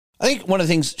I think one of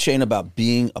the things, Shane, about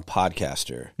being a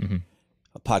podcaster,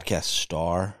 a podcast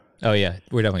star. Oh, yeah.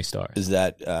 We're definitely stars. Is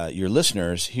that your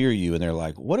listeners hear you and they're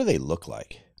like, what do they look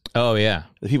like? Oh, yeah.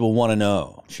 The people want to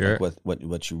know Sure. like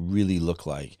what you really look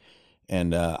like.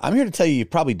 And I'm here to tell you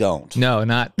probably don't. No,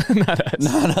 not us.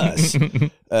 Not us.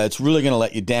 It's really going to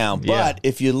let you down. But Yeah.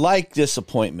 if you like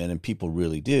disappointment, and people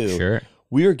really do, Sure.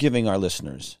 we are giving our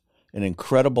listeners an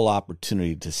incredible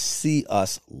opportunity to see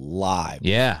us live.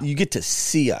 Yeah. You get to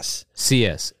see us. See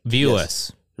us. View Yes.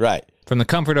 us. Right. From the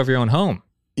comfort of your own home.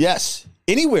 Yes.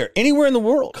 Anywhere in the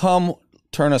world. Come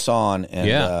turn us on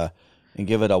and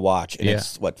give it a watch. And Yeah.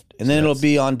 then it'll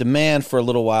be on demand for a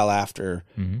little while after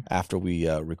we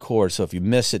record. So if you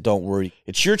miss it, don't worry.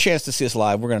 It's your chance to see us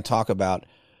live. We're going to talk about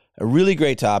a really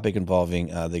great topic involving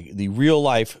the real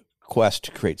life quest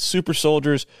to create super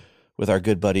soldiers with our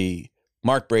good buddy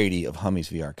Mark Brady of Hummies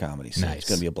VR Comedy. So Nice. It's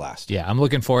going to be a blast. Yeah, I'm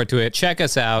looking forward to it. Check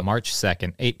us out March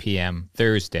 2nd, 8 p.m.,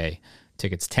 Thursday.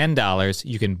 Tickets $10.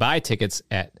 You can buy tickets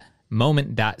at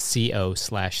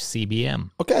moment.co/CBM.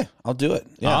 Okay, I'll do it.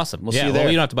 Yeah, Awesome. We'll see you there.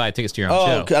 Well, you don't have to buy tickets to your own Oh,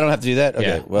 show. I don't have to do that?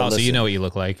 Okay. Yeah. Well, also, you listen. know what you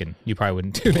look like, and you probably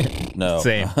wouldn't do that. No.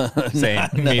 Same. No.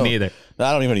 Me neither.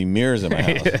 I don't even have any mirrors in my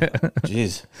house.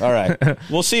 Jeez. All right.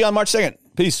 We'll see you on March 2nd.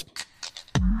 Peace.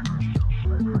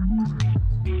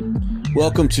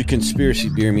 Welcome to Conspiracy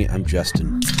Beer Me. I'm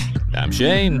Justin. I'm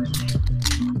Shane.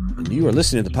 And you are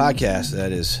listening to the podcast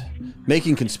that is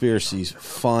making conspiracies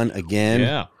fun again.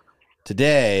 Yeah.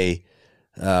 Today,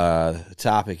 the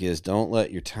topic is Don't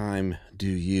Let Your Time Do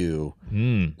You.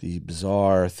 The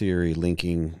bizarre theory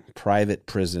linking private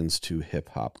prisons to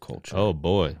hip-hop culture. Oh,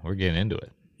 boy. We're getting into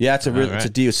it. Yeah, it's a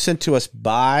right. deal sent to us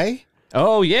by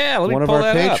Oh, yeah. Let me one of pull our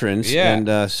that up. patrons. Yeah.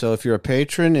 And so if you're a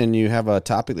patron and you have a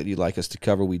topic that you'd like us to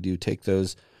cover, we do take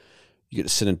those. You get to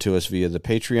send them to us via the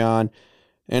Patreon.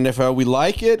 And if we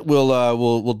like it,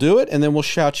 we'll do it, and then we'll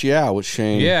shout you out with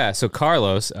Shane. Yeah, so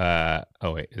Carlos, oh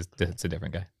wait, it's a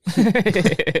different guy.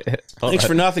 Thanks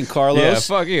for nothing, Carlos. Yeah,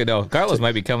 fuck you. No, Carlos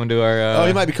might be coming to our...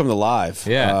 he might be coming to live.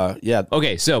 Yeah. Yeah.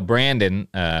 Okay, so Brandon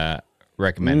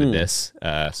recommended this,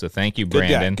 so thank you,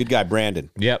 Brandon. Good guy, Brandon.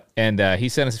 Yep, and he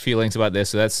sent us a few links about this,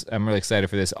 so I'm really excited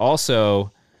for this.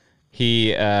 Also,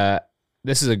 this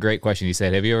is a great question. He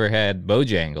said, have you ever had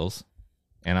Bojangles?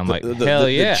 And I'm like, hell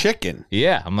yeah. The chicken.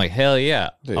 Yeah, I'm like, hell yeah,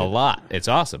 Dude. a lot. It's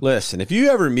awesome. Listen, if you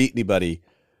ever meet anybody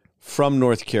from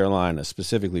North Carolina,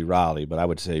 specifically Raleigh, but I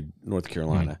would say North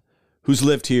Carolina, who's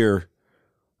lived here,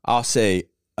 I'll say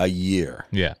a year.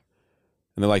 Yeah.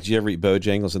 And they're like, do you ever eat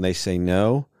Bojangles? And they say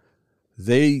no.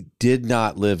 They did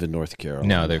not live in North Carolina.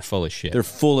 No, they're full of shit. They're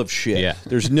full of shit. Yeah.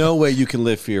 There's no way you can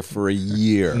live here for a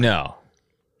year. No.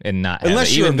 And not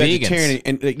Unless you're a even vegetarian.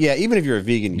 vegans. And yeah, even if you're a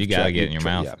vegan, You gotta get it in your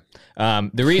mouth. Yeah.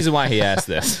 The reason why he asked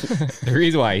this, the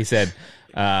reason why he said,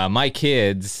 my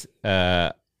kids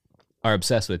are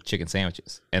obsessed with chicken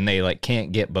sandwiches, and they like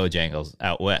can't get Bojangles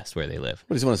out west where they live.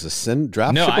 What does he want us to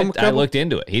drop No, ship them a I couple? looked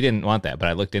into it. He didn't want that, but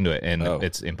I looked into it, and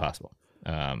it's impossible.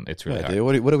 It's really Yeah,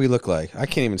 hard. dude, what do we look like? I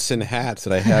can't even send hats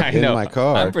that I have I in know. my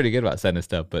car. I'm pretty good about sending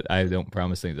stuff, but I don't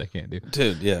promise things I can't do.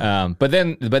 Dude, yeah. But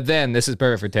then this is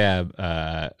perfect for Tab,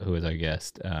 who is our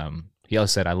guest. He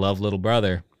also said, "I love Little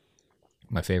Brother,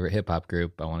 my favorite hip hop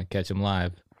group. I want to catch them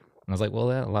live." And I was like,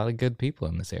 "Well, a lot of good people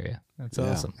in this area. That's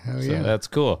awesome. Hell So yeah. that's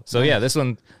cool." So yeah, this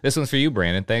one's for you,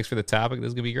 Brandon. Thanks for the topic. This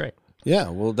is gonna be great. Yeah,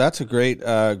 well, that's a great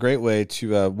way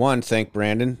to, one, thank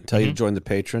Brandon, tell you to join the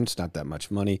Patreon. It's not that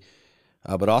much money.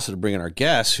 But also to bring in our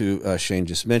guest, who Shane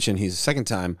just mentioned. He's the second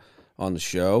time on the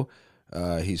show.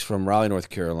 He's from Raleigh, North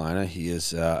Carolina. He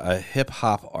is a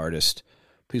hip-hop artist.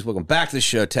 Please welcome back to the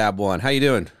show, Tab One. How you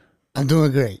doing? I'm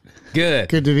doing great. Good.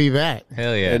 Good to be back.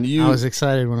 Hell yeah. And you, I was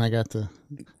excited when I got the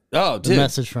dude,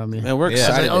 message from you. man, we're Yeah.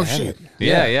 excited. I was like, to oh, have shit.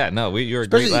 it. yeah. No, you were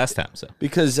great Especially- last time. So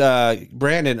Because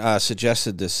Brandon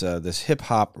suggested this hip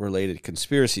hop related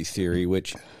conspiracy theory,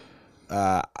 which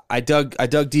I dug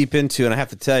deep into, and I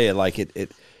have to tell you, like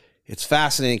it's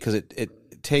fascinating because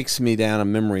it takes me down a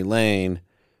memory lane.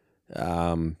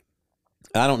 I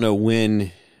don't know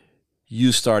when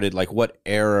you started, like what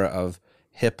era of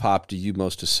hip hop do you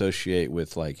most associate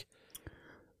with, like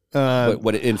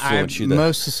what influenced you? I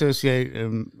most associate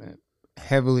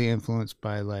heavily influenced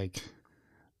by like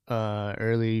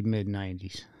early mid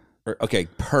 90s. Okay,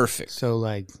 perfect. So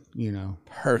like, you know,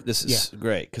 This is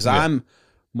great because I'm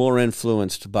more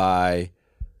influenced by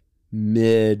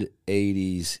mid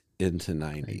 80s into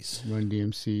 90s. Run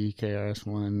DMC,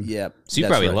 KRS-One. Yep. so you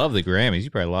that's probably right. love the Grammys. You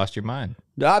probably lost your mind.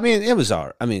 I mean, it was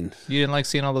art. I mean, You didn't like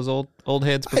seeing all those old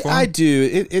heads perform? I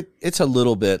do. It's a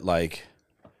little bit like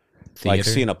like theater.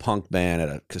 seeing a punk band at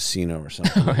a casino or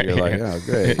something. You're Yeah. like, oh,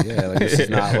 great, yeah, like, this is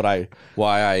not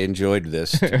why I enjoyed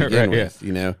this to begin Right, yeah. with,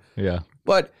 you know. Yeah.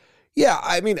 But yeah,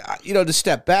 I mean, you know, to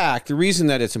step back, the reason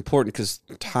that it's important because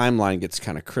timeline gets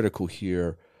kind of critical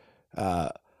here.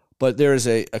 But there is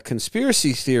a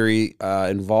conspiracy theory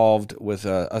involved with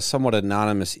a somewhat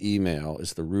anonymous email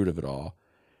is the root of it all,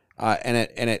 and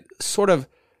it sort of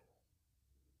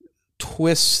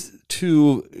twists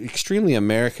two extremely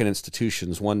American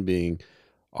institutions. One being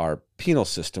our penal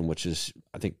system, which is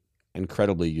I think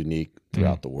incredibly unique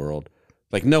throughout the world.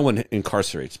 Like no one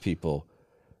incarcerates people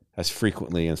as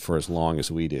frequently and for as long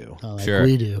as we do. Oh, like Sure.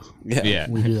 we do. Yeah.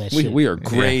 We do that shit. We are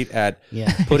great at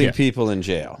Yeah. putting Yeah. people in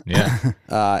jail. Yeah.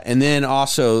 And then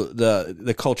also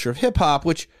the culture of hip hop,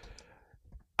 which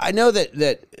I know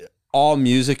that all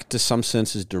music to some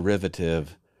sense is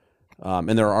derivative,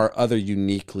 and there are other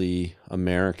uniquely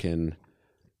American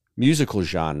musical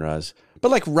genres,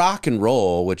 but like rock and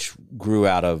roll, which grew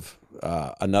out of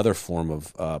another form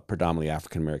of predominantly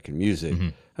African American music.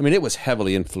 I mean, it was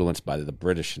heavily influenced by the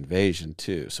British invasion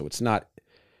too, so it's not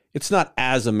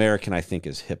as American, I think,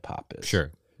 as hip hop is.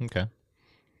 Sure. Okay.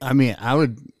 I mean, I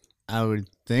would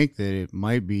think that it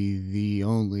might be the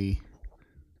only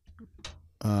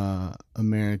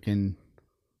American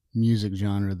music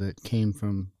genre that came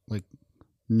from like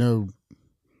no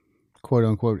quote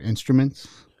unquote instruments.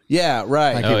 Yeah,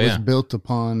 right. Like Oh, it was yeah. built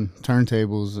upon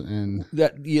turntables and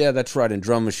That's right, and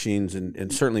drum machines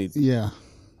and certainly yeah.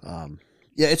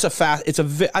 yeah, it's I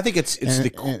think it's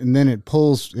And then it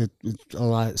pulls it's a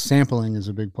lot. Sampling is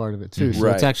a big part of it too. So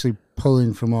Right. it's actually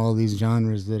pulling from all these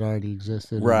genres that already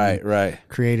existed. right, and right.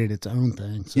 created its own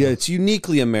thing. So. Yeah, it's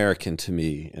uniquely American to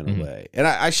me in a way. And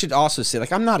I should also say,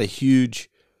 like, I'm not a huge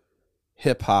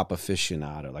hip hop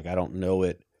aficionado. Like, I don't know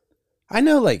it. I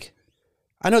know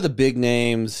the big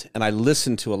names, and I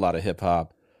listen to a lot of hip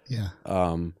hop. Yeah.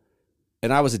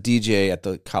 And I was a DJ at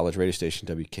the college radio station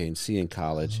WKNC in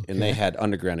college, and they had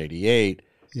Underground 88.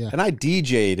 Yeah. And I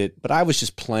DJ'd it, but I was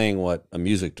just playing what a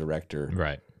music director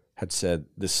Right. had said,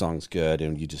 this song's good,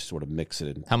 and you just sort of mix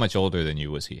it in. How much older than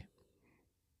you was he?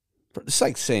 It's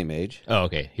like same age. Oh,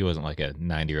 okay. He wasn't like a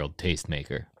 90-year-old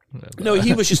tastemaker. No,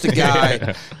 he was just a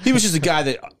guy. He was just a guy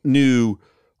that knew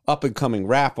up and coming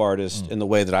rap artists in the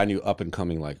way that I knew up and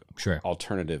coming like Sure.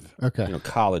 alternative, Okay.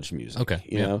 college music. Okay,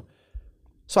 you yeah. know.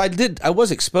 So I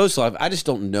was exposed to it. I just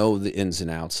don't know the ins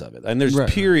and outs of it. And there's Right.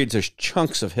 periods, there's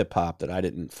chunks of hip hop that I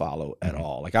didn't follow at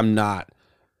all. Like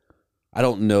I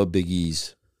don't know Big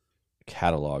E's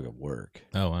catalog of work.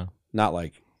 Oh, wow. Not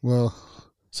like Well,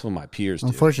 some of my peers do.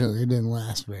 unfortunately, it didn't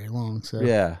last very long. So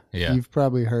Yeah. Yeah. you've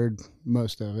probably heard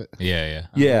most of it. Yeah, yeah.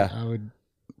 Yeah. I would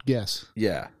guess.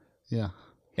 Yeah. Yeah.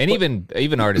 And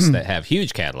even artists that have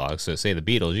huge catalogs, so say the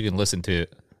Beatles, you can listen to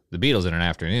the Beatles in an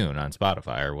afternoon on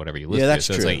Spotify or whatever you listen that's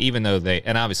to. So true. it's like even though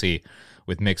and obviously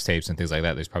with mixtapes and things like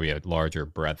that, there's probably a larger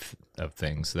breadth of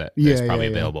things that's Yeah, probably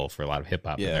yeah, yeah. available for a lot of hip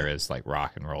hop Yeah. than there is like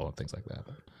rock and roll and things like that.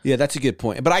 Yeah, that's a good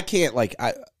point. But I can't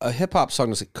a hip hop song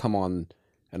doesn't come on,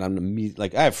 and I'm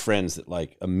like I have friends that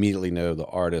like immediately know the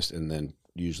artist and then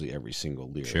usually every single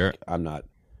lyric. Sure. I'm not.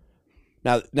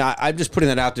 Now I'm just putting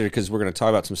that out there because we're going to talk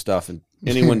about some stuff, and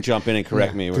anyone jump in and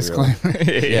correct me. when you're like-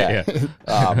 Disclaimer.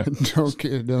 Yeah. don't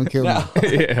kill me.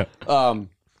 Yeah.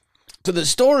 So the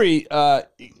story, I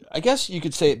guess you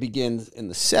could say it begins in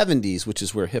the 70s, which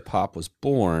is where hip hop was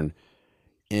born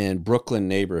in Brooklyn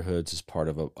neighborhoods as part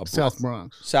of a South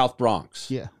Bronx. South Bronx.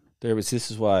 Yeah.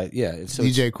 This is why, yeah. So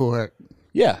DJ Cool Herc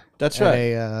yeah, that's at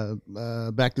right.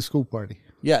 a back to school party.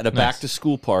 Yeah, at a back to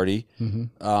school party.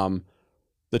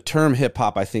 The term hip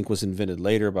hop, I think, was invented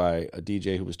later by a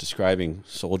DJ who was describing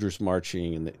soldiers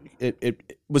marching, and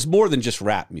it was more than just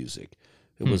rap music.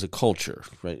 It was a culture,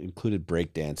 right? It included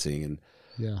breakdancing and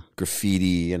Yeah.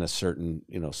 graffiti and a certain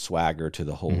swagger to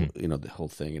the whole the whole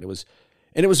thing, and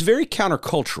it was very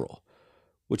countercultural,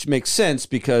 which makes sense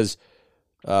because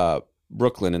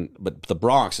Brooklyn but the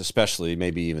Bronx especially,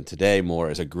 maybe even today more,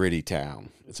 is a gritty town.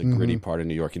 It's a gritty part of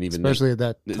New York, and even Especially at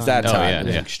that time. it's that Oh, time yeah, it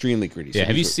was yeah. extremely gritty. Yeah. So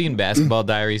Have you these seen Basketball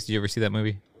Diaries? Did you ever see that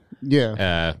movie?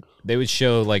 Yeah. They would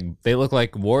show they look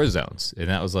like war zones, and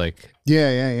that was like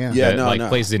Yeah. Yeah, no, no.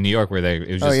 places in New York where it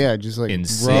was Oh just yeah, just like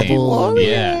insane. rubble. and-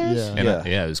 Yeah. Yeah. And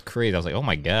Yeah. it was crazy. I was like, oh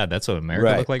my god, that's what America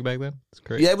Right. looked like back then. It's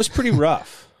crazy. Yeah, it was pretty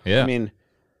rough. Yeah. I mean,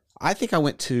 I think I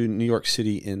went to New York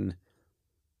City in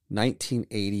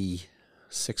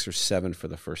 1986 or 7 for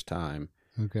the first time.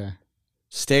 Okay.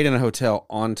 Stayed in a hotel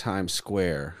on Times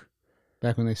Square.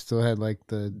 Back when they still had like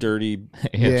the Dirty.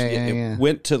 yeah.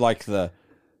 Went to like the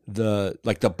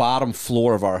bottom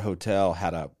floor of our hotel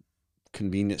had a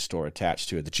convenience store attached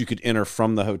to it that you could enter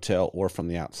from the hotel or from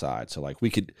the outside. So like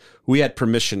we had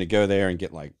permission to go there and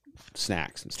get like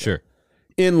snacks and stuff. Sure.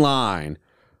 In line,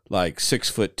 like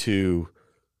 6'2",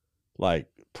 like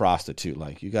prostitute.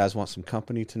 Like, you guys want some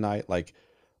company tonight? Like,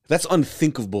 that's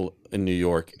unthinkable in New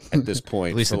York at this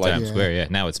point. At least for in like, Times Square, yeah.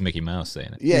 Now it's Mickey Mouse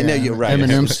saying it. yeah, no, you're right.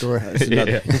 M&M store. That's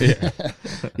another-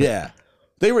 yeah.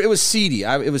 It was seedy.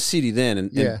 It was seedy then,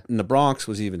 and the Bronx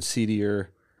was even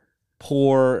seedier.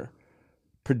 Poor,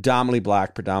 predominantly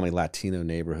black, predominantly Latino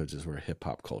neighborhoods is where hip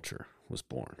hop culture was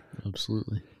born.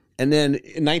 Absolutely. And then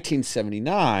in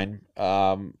 1979,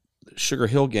 Sugar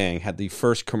Hill Gang had the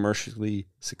first commercially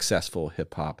successful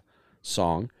hip hop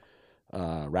song,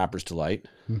 Rapper's Delight.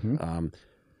 And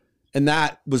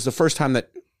that was the first time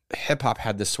that hip hop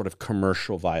had this sort of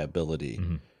commercial viability.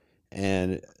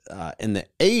 And in the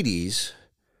 80s,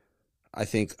 I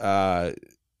think,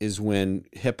 is when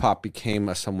hip hop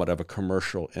became somewhat of a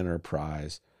commercial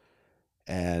enterprise.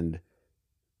 And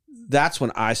that's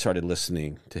when I started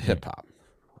listening to hip hop,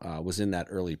 was in that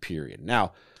early period.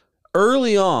 Now,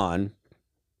 early on,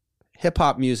 hip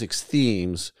hop music's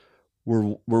themes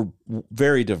were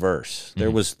very diverse.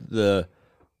 There was the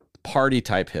party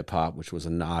type hip hop, which was a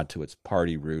nod to its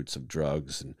party roots of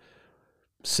drugs and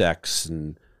sex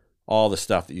and all the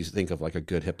stuff that you think of like a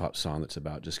good hip hop song that's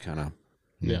about just kind of,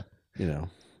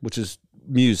 which is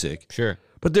music. Sure.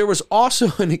 But there was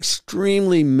also an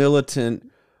extremely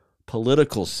militant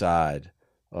political side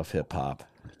of hip hop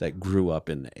that grew up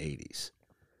in the 80s.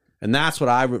 And that's what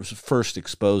I was first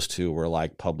exposed to, were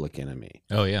like Public Enemy.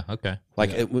 Oh, yeah. Okay.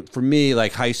 Like for me,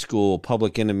 like high school,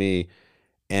 Public Enemy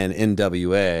and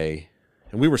NWA,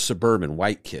 and we were suburban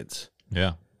white kids.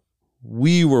 Yeah.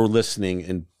 We were listening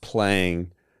and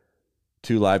playing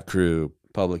Two Live Crew,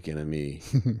 Public Enemy.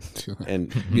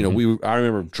 And, I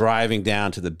remember driving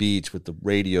down to the beach with the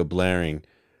radio blaring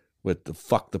with the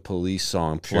Fuck the Police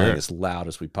song playing as loud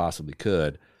as we possibly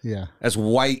could. Yeah. As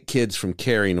white kids from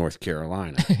Cary, North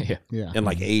Carolina. Yeah. In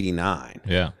like 89.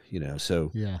 Yeah.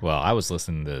 So. Yeah. Well, I was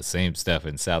listening to the same stuff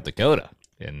in South Dakota.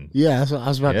 And Yeah, that's what I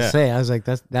was about to say. I was like,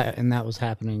 that was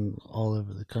happening all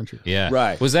over the country. yeah.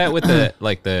 Right. Was that with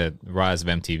the rise of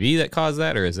MTV that caused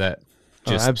that, or is that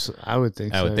just? Absolutely. I would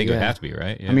think. I would think it would have to be,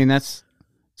 right? Yeah. I mean, that's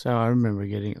how I remember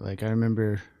getting. Like, I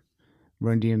remember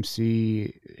Run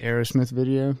DMC Aerosmith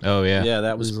video. Oh yeah. Yeah,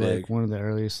 that was big. Like one of the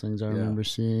earliest things I remember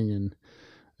seeing, and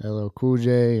LL Cool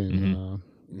J, and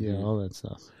all that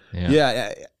stuff.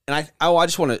 Yeah. And I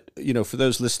just want to, for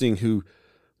those listening who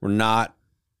were not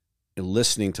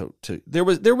listening to there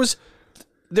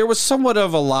was somewhat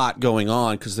of a lot going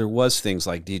on, because there was things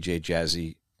like DJ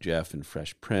Jazzy Jeff and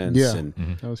Fresh Prince and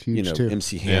that was huge too.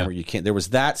 MC Hammer. There was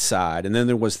that side, and then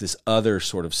there was this other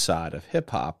sort of side of hip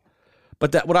hop.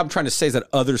 But what I'm trying to say is that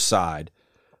other side,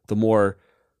 the more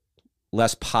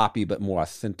less poppy but more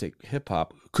authentic hip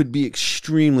hop, could be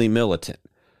extremely militant.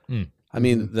 I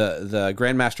mean, the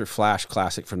Grandmaster Flash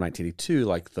classic from 1982,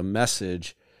 like the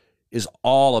message is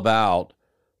all about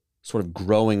sort of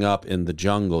growing up in the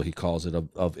jungle, he calls it,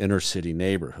 of inner city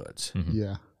neighborhoods.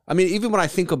 Yeah. I mean, even when I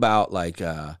think about like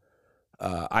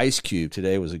Ice Cube,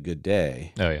 Today Was a Good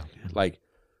Day. Oh yeah. Like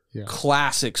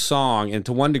classic song, and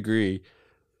to one degree,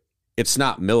 it's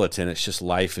not militant. It's just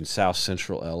life in South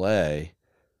Central LA,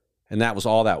 and that was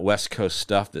all that West Coast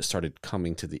stuff that started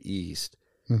coming to the East.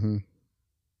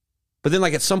 But then,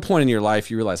 like at some point in your life,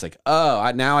 you realize, like,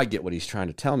 now I get what he's trying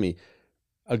to tell me.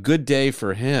 A Good Day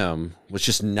for him was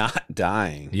just not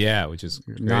dying. Yeah, which is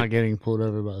great. Not getting pulled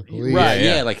over by the police. Right?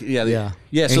 Yeah.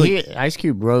 Yeah. And So Ice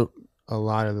Cube wrote a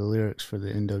lot of the lyrics for the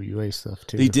NWA stuff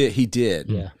too. he did.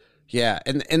 Yeah. Yeah.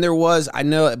 And there was, I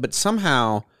know, but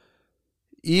somehow,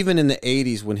 even in the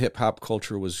 80s, when hip hop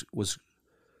culture was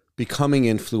becoming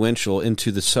influential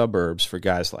into the suburbs for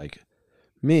guys like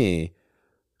me,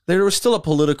 there was still a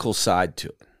political side to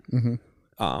it.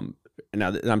 Now,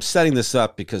 and I'm setting this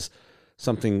up because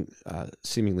something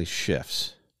seemingly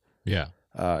shifts. Yeah.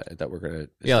 That we're gonna.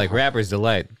 Yeah, like Rapper's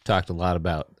Delight talked a lot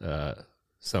about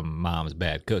some mom's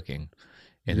bad cooking,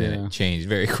 and then it changed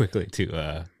very quickly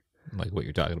to like what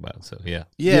you're talking about. So yeah.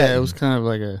 Yeah, it was kind of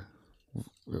like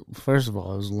first of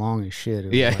all, it was long as shit.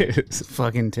 It was like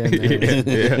fucking 10 minutes.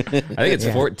 I think it's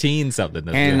 14 something.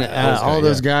 And all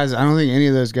those guys, I don't think any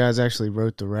of those guys actually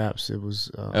wrote the raps. It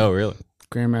was oh really?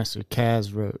 Grandmaster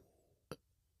Caz wrote.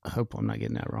 I hope I'm not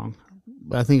getting that wrong,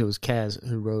 but I think it was Caz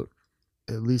who wrote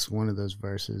at least one of those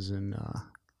verses, and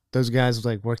those guys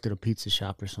like worked at a pizza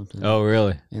shop or something. Oh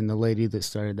really? And the lady that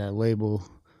started that label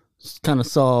kind of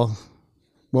saw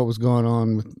what was going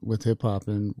on with hip hop,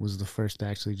 and was the first to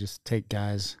actually just take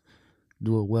guys,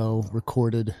 do a well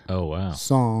recorded Oh wow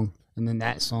song, and then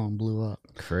that song blew up.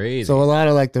 Crazy. So a lot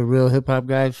of like the real hip hop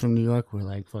guys from New York were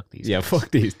like, "Fuck these." yeah, guys. fuck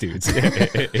these dudes.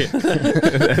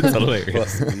 That's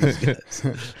hilarious.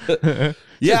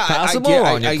 Yeah, Possible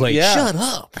on your plate. yeah. Shut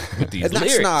up with these And that's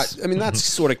lyrics. not. I mean, that's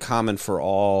sort of common for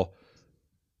all,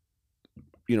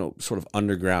 sort of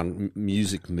underground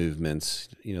music movements.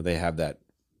 They have that.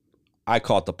 I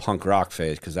call it the punk rock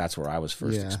phase because that's where I was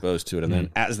first Yeah. exposed to it, and then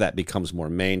as that becomes more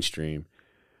mainstream,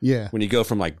 Yeah, when you go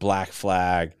from like Black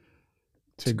Flag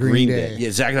to Green Day. yeah,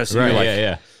 exactly. So Right, you're like,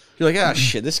 yeah. You're like, ah,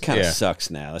 shit, this kind of Yeah.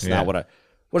 sucks now. That's Yeah. not what I.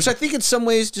 Which I think in some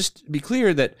ways, just to be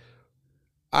clear, that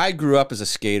I grew up as a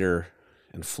skater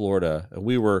in Florida, and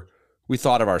we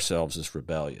thought of ourselves as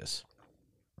rebellious,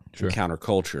 Sure. and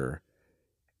counterculture,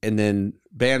 and then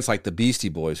bands like the Beastie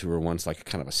Boys, who were once like a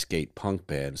kind of a skate punk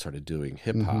band, started doing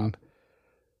hip hop.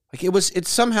 Like it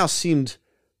somehow seemed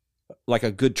like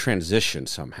a good transition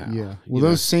somehow. Yeah. you Well, know?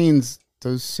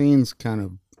 those scenes kind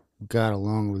of got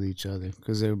along with each other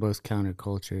because they were both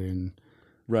counterculture and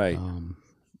right.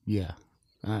 yeah.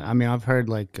 I mean, I've heard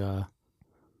like the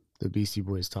Beastie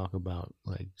Boys talk about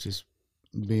like just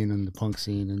being in the punk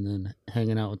scene and then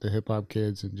hanging out with the hip hop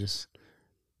kids and just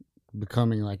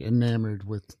becoming like enamored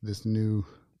with this new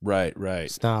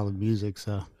Right. style of music.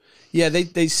 So Yeah,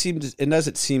 they seemed. It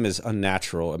doesn't seem as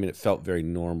unnatural. I mean, it felt very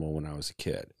normal when I was a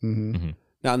kid.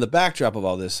 Now, in the backdrop of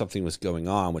all this, something was going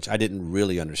on, which I didn't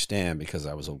really understand because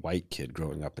I was a white kid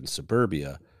growing up in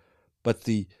suburbia. But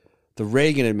the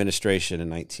Reagan administration in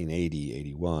 1980,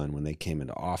 81, when they came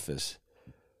into office,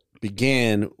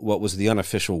 began what was the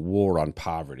unofficial war on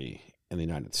poverty in the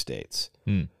United States.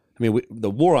 I mean,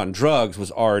 the war on drugs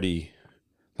was already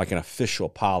like an official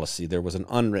policy. There was an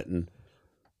unwritten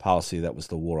policy that was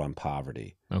the war on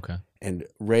poverty. Okay. And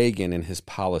Reagan and his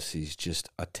policies just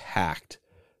attacked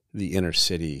the inner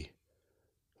city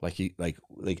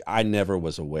like I never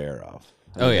was aware of.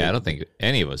 Oh yeah, I don't think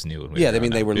any of us knew. When we Yeah, were I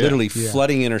mean, they were growing up. literally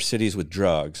flooding inner cities with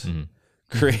drugs,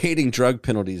 creating drug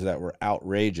penalties that were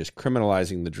outrageous,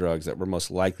 criminalizing the drugs that were most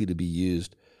likely to be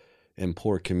used in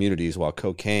poor communities, while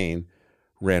cocaine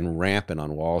ran rampant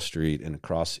on Wall Street and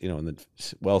across, in the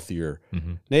wealthier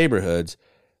neighborhoods.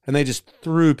 And they just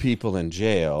threw people in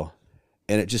jail,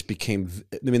 and it just became,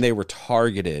 I mean, they were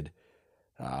targeted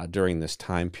during this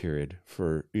time period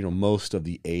for, most of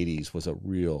the 80s was a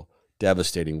real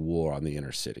devastating war on the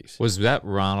inner cities. Was that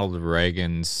Ronald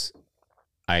Reagan's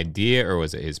idea, or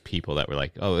was it his people that were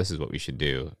like, "Oh, this is what we should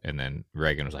do," and then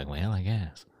Reagan was like, "Well, I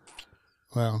guess."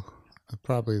 well,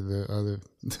 probably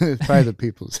the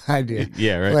people's idea.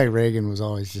 Yeah, right. Like Reagan was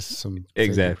always just some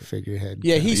Exactly. figurehead.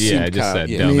 Yeah, he seemed Yeah, just that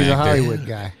I dumb mean, he's a actor. Hollywood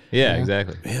guy. Yeah, you know?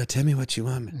 exactly. Yeah, tell me what you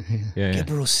want. Yeah, yeah.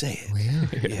 Gabriel, say it.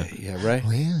 Well, Yeah, right.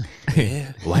 well,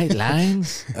 Yeah. White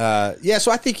lines. Yeah,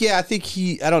 so I think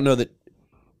I don't know that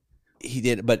he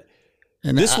did, but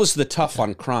and this was the tough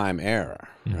on crime era,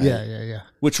 right? yeah.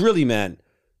 Which really meant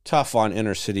tough on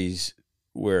inner cities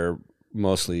where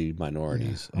mostly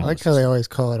minorities. I like how they always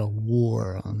call it a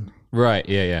war on Right.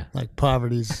 Yeah. like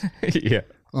poverty's Yeah.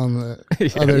 on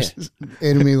the other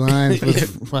enemy lines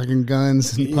with fucking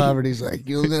guns, and poverty's like,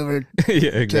 you'll never Yeah.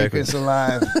 take Exactly. us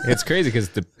alive. It's crazy because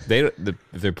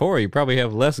if they're poor, you probably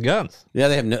have less guns. Yeah,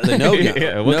 they have no gun.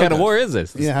 Yeah. What No kind of gun. war is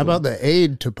this? Yeah, how about the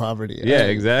aid to poverty? Yeah,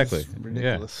 exactly. It's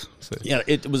ridiculous. Yeah,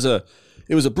 it was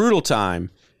a brutal time,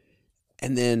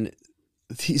 and then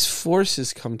these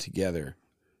forces come together,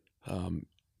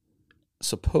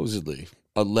 supposedly,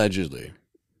 allegedly,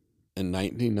 in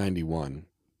 1991,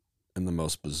 in the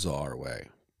most bizarre way.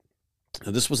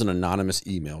 Now, this was an anonymous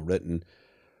email written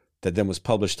that then was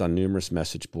published on numerous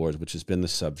message boards, which has been the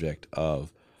subject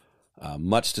of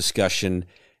much discussion.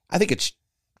 I think it's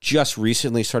just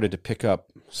recently started to pick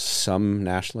up some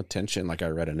national attention. Like I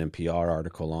read an NPR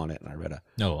article on it, and I read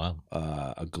Oh wow.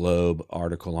 a Globe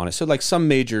article on it. So like some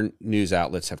major news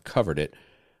outlets have covered it.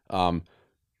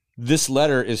 This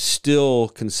letter is still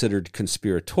considered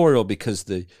conspiratorial because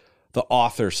the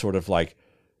author sort of like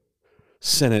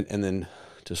sent it and then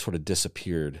just sort of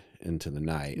disappeared into the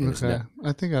night. And it's Okay, not-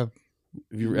 I think I've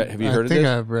have you heard of I this? think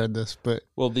I've read this, but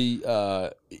Well,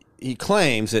 he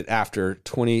claims that after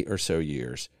 20 or so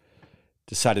years,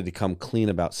 decided to come clean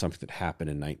about something that happened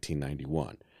in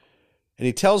 1991. And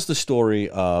he tells the story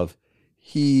of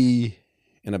he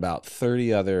and about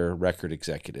 30 other record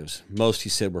executives, most he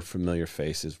said were familiar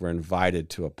faces, were invited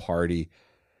to a party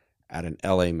at an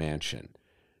LA mansion.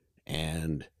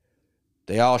 And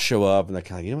they all show up and they're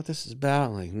kind of, you know what this is about?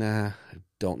 I'm like, nah, I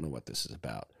don't know what this is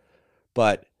about.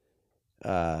 But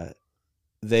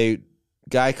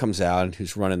guy comes out and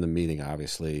who's running the meeting,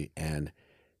 obviously, and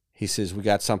he says, we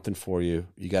got something for you.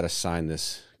 You got to sign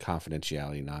this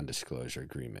confidentiality non-disclosure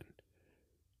agreement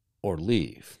or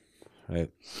leave. right?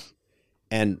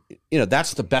 And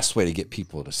that's the best way to get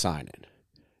people to sign it,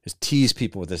 is tease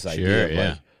people with this idea. Of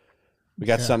like, we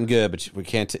got something good, but we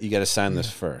can't. You got to sign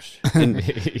this first. And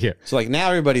so like now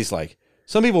everybody's like,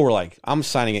 some people were like, I'm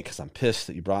signing it because I'm pissed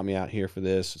that you brought me out here for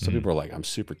this. Some people are like, I'm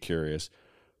super curious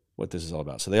what this is all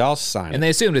about. So they all sign it. And they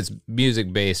assumed it's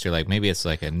music based, or like maybe it's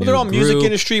like a new they're all group. music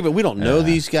industry, but we don't know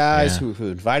these guys who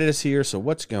invited us here. So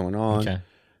what's going on? Okay.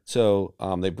 So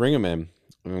they bring them in,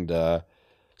 and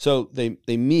so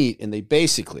they meet, and they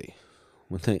basically,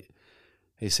 when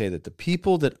they say that the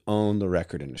people that own the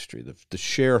record industry, the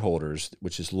shareholders,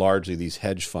 which is largely these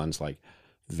hedge funds like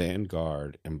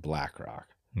Vanguard and BlackRock,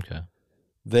 Okay.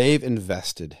 they've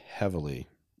invested heavily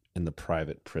in the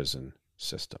private prison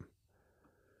system.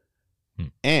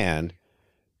 And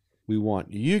we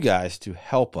want you guys to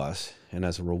help us, and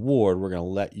as a reward, we're going to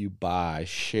let you buy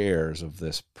shares of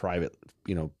this private,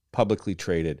 publicly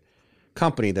traded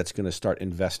company that's going to start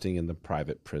investing in the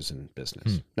private prison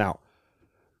business. Now,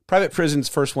 private prisons,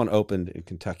 first one opened in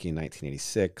Kentucky in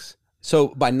 1986. So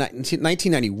by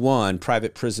 1991,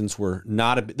 private prisons were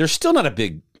they're still not a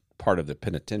big part of the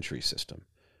penitentiary system.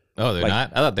 Oh, they're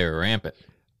not? I thought they were rampant.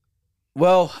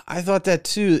 Well, I thought that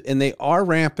too, and they are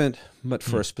rampant, but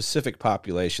for a specific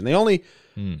population. They only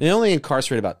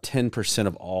incarcerate about 10%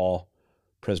 of all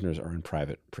prisoners are in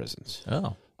private prisons.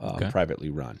 Oh, okay. Privately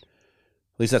run.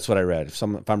 At least that's what I read. If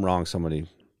I'm wrong, somebody.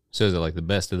 So is it like the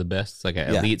best of the best? It's like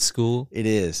an elite school? It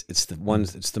is. It's the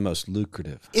ones. It's the most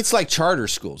lucrative. It's like charter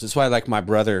schools. That's why, like, my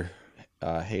brother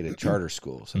hated charter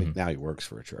schools. I mean, now he works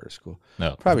for a charter school.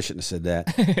 No, probably shouldn't have said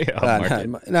that.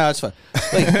 No, it's fine.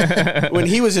 Like, when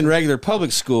he was in regular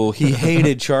public school, he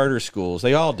hated charter schools.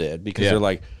 They all did, because they're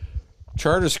like,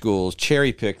 charter schools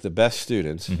cherry pick the best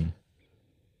students,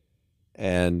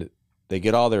 and they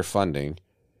get all their funding.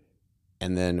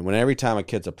 And then every time a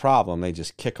kid's a problem, they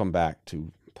just kick them back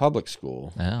to public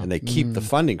school, and they keep the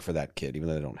funding for that kid, even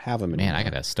though they don't have them anymore. Man, I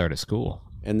gotta start a school.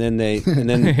 And then they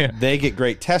get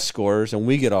great test scores, and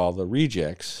we get all the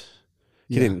rejects.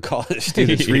 He didn't call it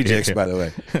students rejects, by the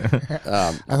way.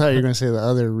 I thought you were going to say the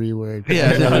other word.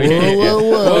 Yeah, no,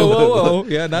 whoa.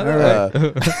 Yeah, not all right.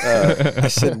 I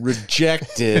said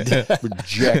rejected.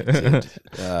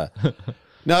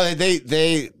 No,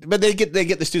 but they get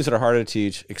the students that are harder to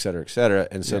teach, et cetera, et cetera.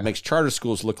 And so it makes charter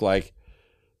schools look like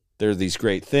they're these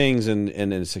great things, and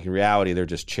in reality, they're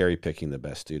just cherry picking the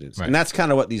best students. Right. And that's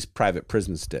kind of what these private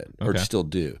prisons did, or still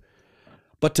do.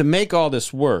 But to make all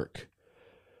this work,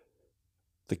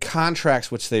 the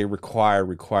contracts which they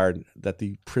required that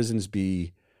the prisons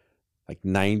be like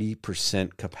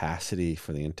 90% capacity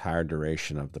for the entire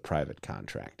duration of the private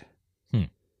contract.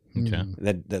 Okay.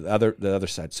 The other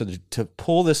side. So to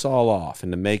pull this all off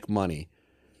and to make money,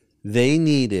 they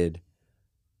needed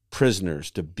prisoners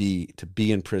to be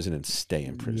in prison and stay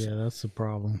in prison. Yeah, that's the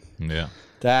problem. Yeah.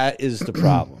 That is the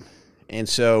problem. And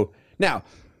so now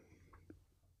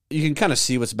you can kind of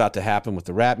see what's about to happen with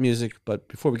the rap music, but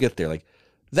before we get there, like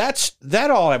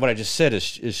all what I just said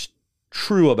is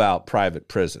true about private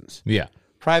prisons. Yeah.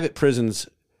 Private prisons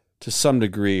to some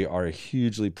degree are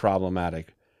hugely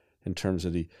problematic in terms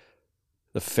of the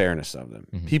fairness of them.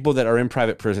 People that are in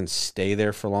private prisons stay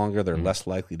there for longer. They're less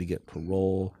likely to get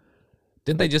parole.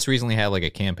 Didn't they just recently have like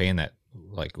a campaign that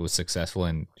like was successful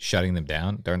in shutting them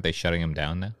down? Aren't they shutting them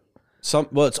down now?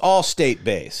 Well, it's all state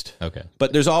based. Okay.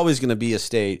 But there's always going to be a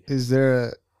state. Is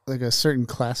there a certain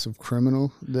class of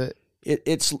criminal that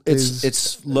it's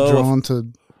low drawn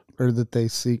to, or that they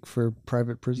seek for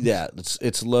private prisons? Yeah,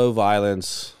 it's low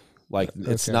violence. Like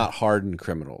it's not hardened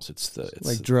criminals. It's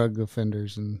like drug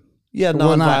offenders and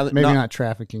nonviolent. Maybe not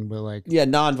trafficking, but like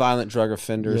nonviolent drug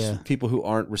offenders, people who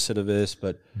aren't recidivists.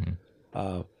 But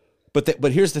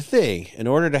here's the thing: in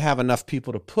order to have enough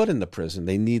people to put in the prison,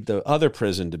 they need the other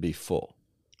prison to be full.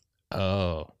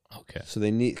 Oh, okay. So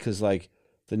they need, because like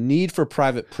the need for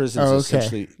private prisons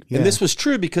essentially, and this was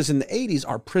true because in the 80s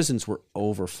our prisons were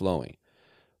overflowing.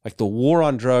 Like the war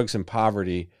on drugs and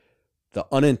poverty, the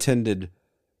unintended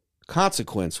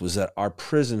consequence was that our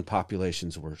prison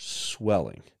populations were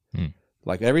swelling.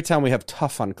 Like every time we have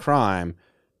tough on crime,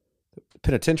 the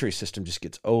penitentiary system just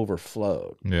gets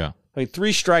overflowed. Yeah. I mean,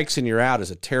 3 strikes and you're out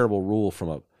is a terrible rule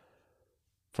from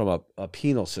a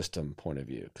penal system point of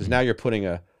view, because now you're putting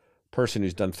a person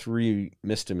who's done 3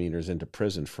 misdemeanors into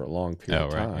prison for a long period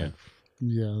of time.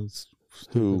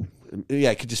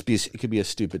 It could be a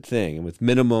stupid thing. And with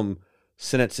minimum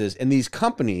sentences, and these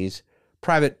companies,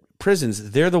 private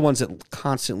prisons, they're the ones that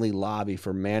constantly lobby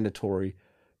for mandatory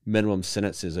minimum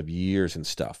sentences of years and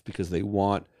stuff, because they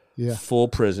want full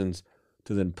prisons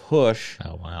to then push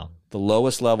the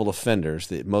lowest level offenders,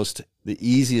 the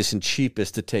easiest and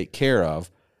cheapest to take care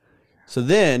of, So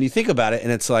then you think about it,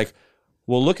 and it's like,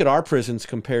 well, look at our prisons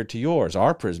compared to yours.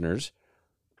 Our prisoners,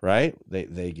 right?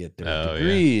 They get their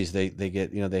degrees. They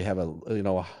get, they have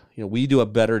we do a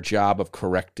better job of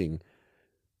correcting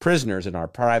prisoners in our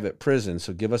private prisons.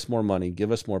 So give us more money,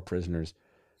 give us more prisoners,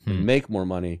 and make more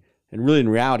money. And really, in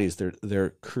reality, is they're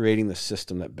creating the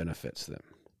system that benefits them.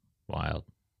 Wild.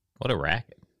 What a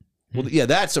racket. Well, yeah,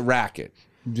 that's a racket.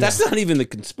 Yeah. That's not even the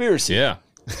conspiracy. Yeah.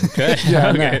 Okay.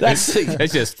 Okay. That's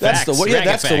just facts.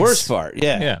 That's the worst part.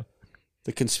 Yeah. Yeah.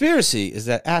 The conspiracy is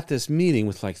that at this meeting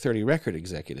with like 30 record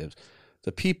executives,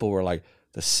 the people were like,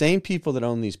 the same people that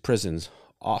own these prisons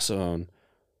also own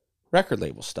record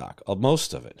label stock,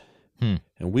 most of it.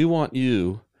 And we want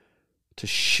you to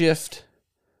shift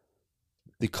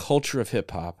the culture of hip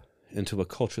hop into a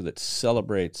culture that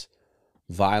celebrates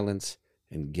violence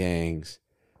and gangs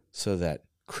so that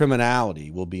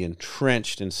criminality will be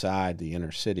entrenched inside the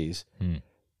inner cities.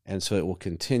 And so it will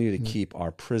continue to keep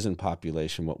our prison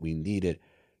population what we need it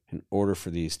in order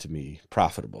for these to be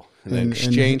profitable. And in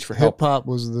exchange for help. Hip hop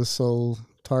was the sole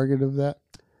target of that?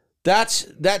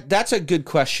 That's a good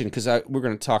question, because we're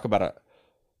going to talk about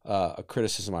a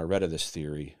criticism I read of this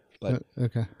theory. But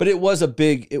okay. But it was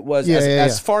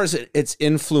as far as its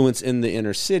influence in the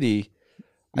inner city.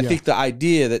 I think the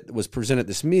idea that was presented at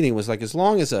this meeting was like, as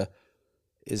long as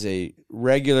a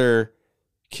regular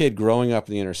kid growing up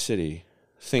in the inner city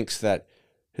thinks that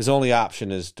his only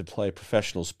option is to play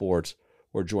professional sports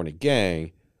or join a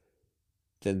gang,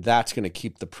 then that's going to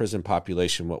keep the prison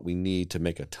population what we need to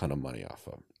make a ton of money off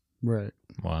of. Right.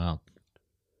 Wow.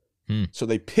 So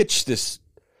they pitched this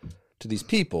to these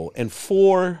people, and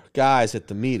 4 guys at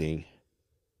the meeting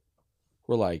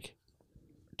were like,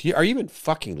 are you even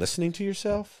fucking listening to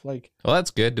yourself? Like, well,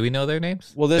 that's good. Do we know their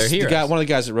names? Well, one of the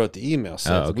guys that wrote the email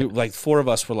said, okay. 4 of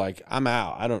us were like, I'm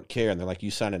out. I don't care. And they're like,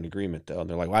 you signed an agreement though. And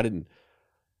they're like, well,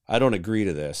 I don't agree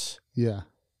to this. Yeah.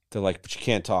 They're like, but you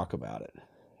can't talk about it.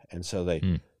 And so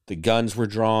the guns were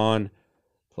drawn,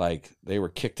 like they were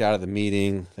kicked out of the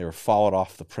meeting. They were followed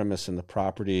off the premise and the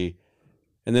property.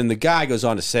 And then the guy goes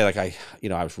on to say, like, I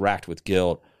was racked with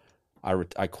guilt.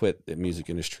 I quit the music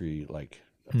industry like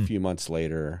a few months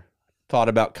later. Thought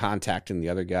about contacting the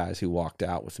other guys who walked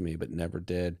out with me, but never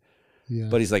did. Yeah.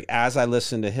 But he's like, as I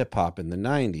listened to hip hop in the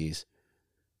 90s,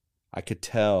 I could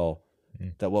tell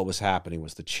that what was happening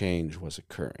was the change was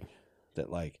occurring. That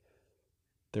like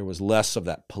there was less of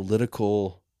that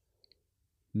political,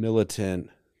 militant,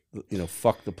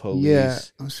 fuck the police. Yeah,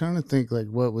 I was trying to think like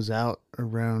what was out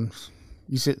around.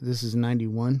 You said this is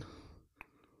 91?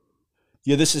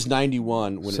 Yeah, this is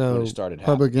 91 when it started happening.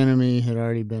 Public Enemy had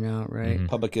already been out, right? Mm-hmm.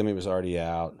 Public Enemy was already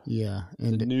out. Yeah.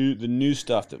 And the new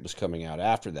stuff that was coming out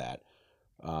after that.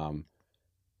 And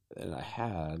I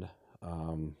had,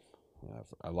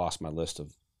 I lost my list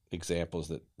of examples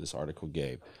that this article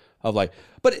gave of like,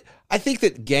 but I think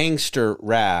that gangster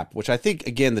rap, which I think,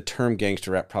 again, the term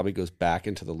gangster rap probably goes back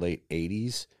into the late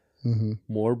 80s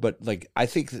more, but like, I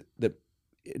think that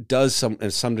it does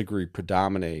in some degree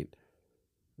predominate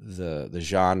the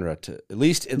genre to at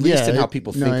least in how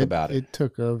people think about it. It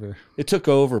took over. It took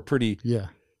over pretty. Yeah.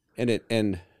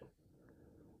 And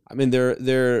I mean,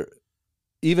 there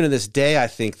even in this day, I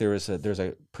think there's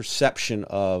a perception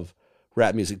of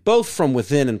rap music, both from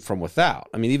within and from without.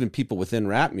 I mean, even people within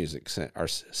rap music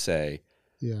say,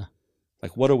 yeah,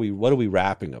 like, what are we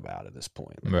rapping about at this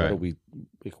point? Like, right.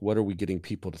 What are we getting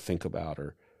people to think about,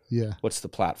 or yeah, what's the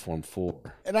platform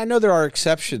for? And I know there are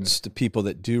exceptions to people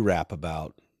that do rap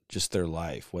about just their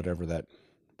life, whatever that.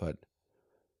 But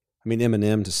I mean,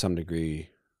 Eminem to some degree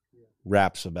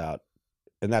raps about,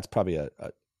 and that's probably a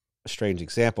strange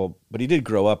example, but he did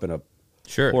grow up in a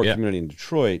poor community in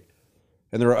Detroit.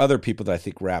 And there are other people that I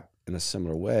think rap in a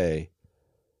similar way.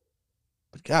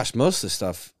 But gosh, most of the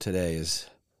stuff today is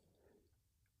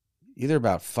either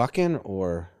about fucking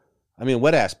or, I mean,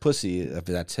 wet ass pussy, if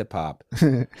that's hip hop.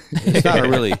 It's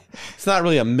not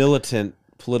really a militant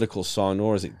political song,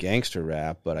 nor is it gangster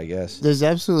rap, but I guess. There's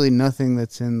absolutely nothing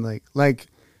that's in like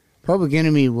Public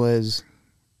Enemy was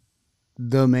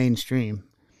the mainstream.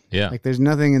 Yeah. Like there's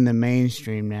nothing in the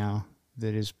mainstream now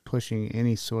that is pushing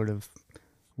any sort of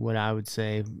what I would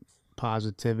say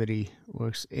positivity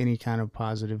or any kind of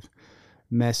positive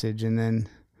message. And then,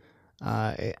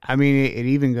 I mean, it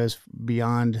even goes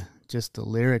beyond just the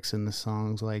lyrics in the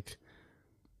songs. Like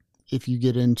if you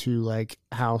get into like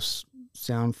how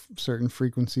certain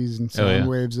frequencies and sound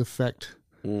waves affect,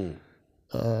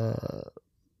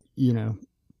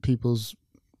 people's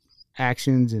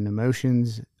actions and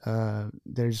emotions.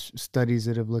 There's studies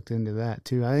that have looked into that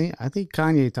too. I think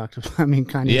Kanye talked about. I mean,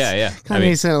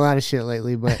 Kanye said a lot of shit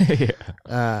lately, but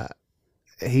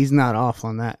he's not off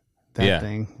on that that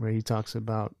thing where he talks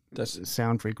about That's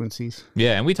sound frequencies.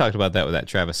 Yeah, and we talked about that with that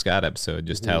Travis Scott episode,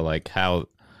 just how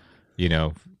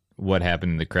what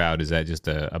happened in the crowd, is that just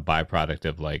a byproduct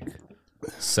of like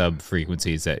sub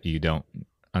frequencies that you don't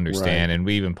understand. Right. And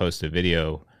we even posted a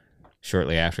video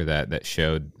shortly after that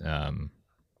showed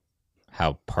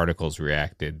how particles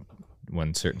reacted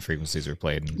when certain frequencies were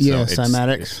played. And Yeah, so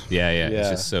cymatics. Yeah, it's Yeah.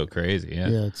 just so crazy. Yeah.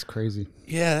 Yeah, it's crazy.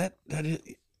 Yeah, that is,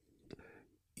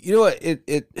 you know what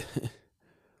it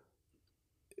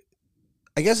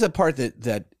I guess the part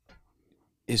that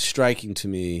is striking to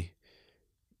me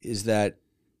is that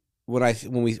when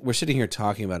we're sitting here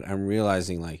talking about it, I'm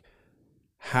realizing like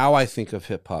how I think of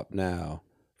hip hop now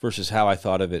versus how I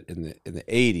thought of it in the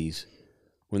 80s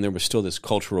when there was still this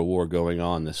cultural war going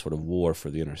on, this sort of war for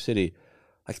the inner city.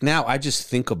 Like now I just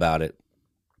think about it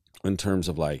in terms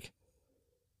of like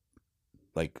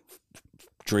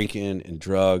drinking and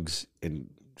drugs and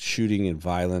shooting and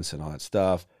violence and all that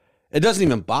stuff. It doesn't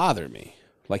even bother me.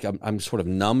 Like I'm sort of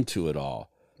numb to it all.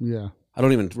 Yeah. I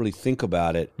don't even really think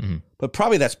about it. Mm-hmm. But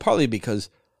probably that's partly because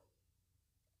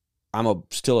I'm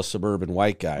still a suburban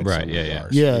white guy. in Right, some yeah.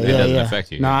 regards. Yeah, It yeah, doesn't yeah.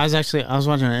 affect you. No, I was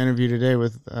watching an interview today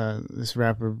with this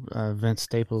rapper Vince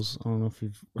Staples. I don't know if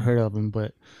you've heard of him,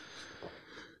 but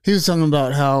he was talking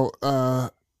about how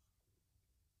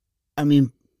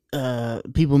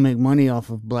people make money off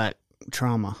of black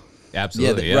trauma.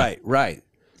 Absolutely. Yeah. Right.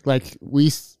 Like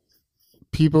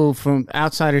people from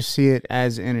outsiders see it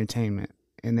as entertainment,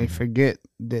 and they forget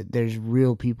that there's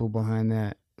real people behind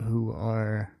that who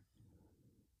are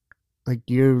like,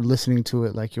 you're listening to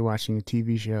it like you're watching a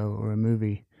TV show or a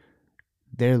movie.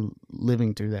 They're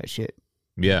living through that shit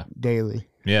Yeah. daily.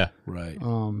 Yeah. Right.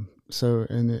 So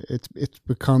and it's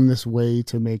become this way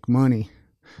to make money.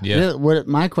 Yeah. Really, what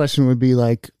my question would be,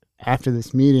 like, after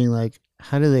this meeting, like,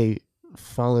 how do they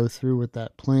follow through with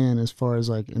that plan as far as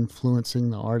like influencing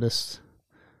the artists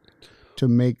to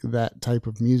make that type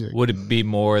of music? Would it be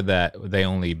more that they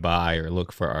only buy or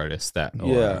look for artists that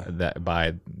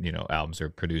buy, albums or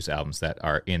produce albums that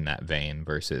are in that vein,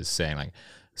 versus saying like,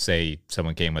 say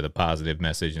someone came with a positive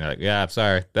message and they're like, yeah, I'm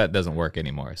sorry, that doesn't work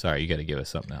anymore. Sorry, you got to give us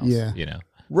something else. Yeah.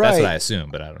 Right. That's what I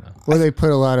assume, but I don't know. Or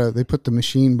they put the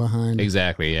machine behind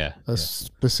Exactly. Yeah. a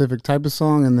specific type of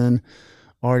song, and then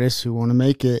artists who want to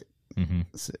make it,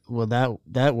 say, well,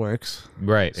 that works.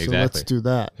 Right. So Exactly. let's do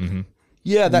that.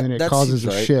 Yeah, And then it that causes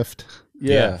seems a right. shift.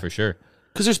 Yeah, for sure.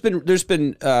 Because there's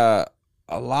been a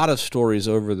lot of stories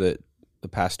over the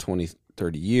past 20,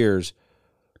 30 years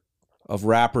of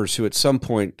rappers who at some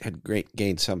point had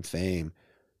gained some fame,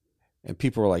 and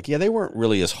people were like, yeah, they weren't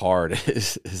really as hard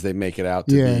as they make it out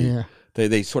to Yeah, be. yeah.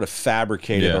 They sort of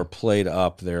fabricated Yeah. or played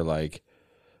up their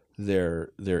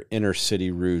inner city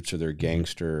roots or their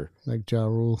gangster. Like Ja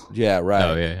Rule. Yeah, right.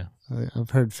 Oh, yeah. I've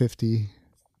heard 50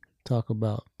 talk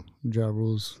about Ja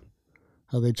Rule's,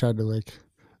 how they tried to like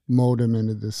mold him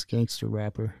into this gangster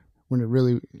rapper, when it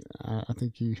really, I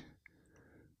think he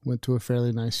went to a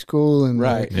fairly nice school and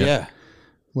Right. like, Yeah.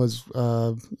 was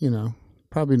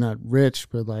probably not rich,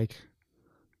 but like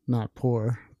not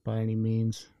poor by any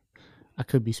means. I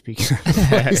could be speaking.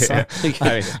 I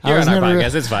mean, you're was on our never-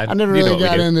 podcast. It's fine. I never You know really what we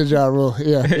got do. into Ja Rule.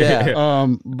 Yeah. Yeah.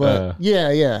 But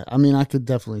yeah. I mean, I could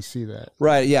definitely see that.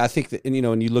 Right. Yeah. I think that, and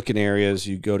when you look in areas,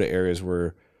 you go to areas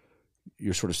where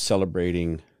you're sort of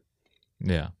celebrating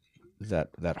Yeah.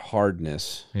 that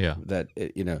hardness. Yeah. That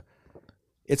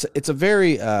it's a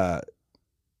very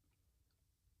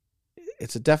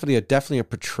it's definitely a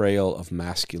portrayal of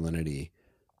masculinity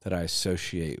that I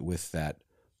associate with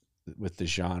the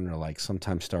genre, like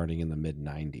sometime starting in the mid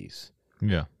 '90s.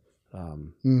 Yeah.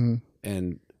 Mm-hmm.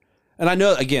 And I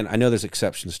know there's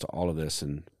exceptions to all of this,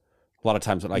 and a lot of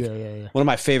times, like Yeah. one of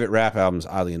my favorite rap albums,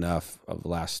 oddly enough, of the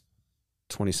last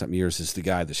 20-something years is The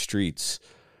Guy, The Streets,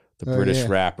 the British yeah.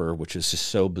 rapper, which is just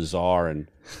so bizarre and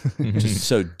just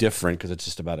so different because it's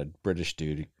just about a British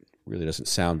dude who really doesn't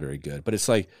sound very good. But it's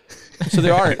like, so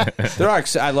there are,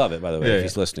 I love it, by the way, Yeah, if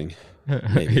he's listening,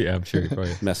 maybe Yeah, I'm sure.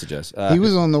 Probably. message us. He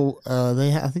was on the.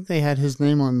 I think they had his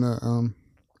name on the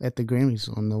at the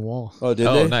Grammys on the wall. Oh, did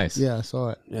Oh, they? nice. Yeah, I saw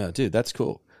it. Yeah, dude, that's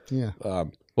cool. Yeah.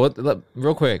 Well,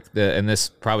 real quick, and this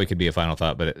probably could be a final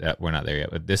thought, but we're not there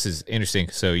yet. But this is interesting.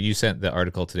 So you sent the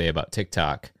article today about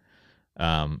TikTok,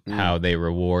 how they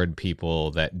reward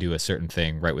people that do a certain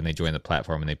thing right when they join the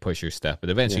platform and they push your stuff, but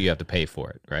eventually you have to pay for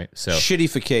it, right? So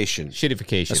Shittification.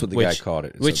 shittification. That's what the guy called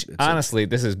it. Which honestly,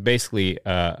 this is basically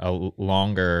a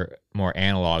longer, more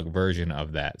analog version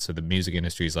of that. So the music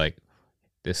industry is like,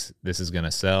 this is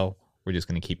gonna sell. We're just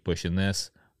gonna keep pushing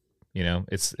this.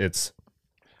 It's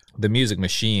the music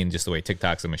machine, just the way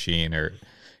TikTok's a machine, or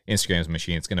Instagram's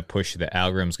machine. It's going to push the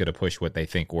algorithm's going to push what they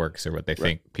think works or what they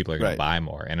think people are going to buy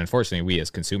more. And unfortunately, we as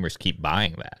consumers keep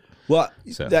buying that. Well,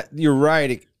 So- that you're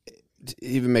right. To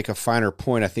even make a finer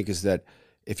point, I think, is that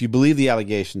if you believe the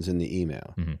allegations in the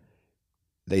email,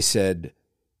 they said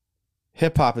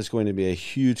hip hop is going to be a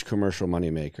huge commercial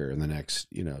moneymaker in the next,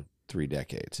 3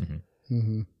 decades.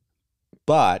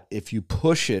 But if you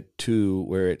push it to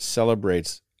where it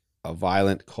celebrates a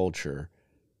violent culture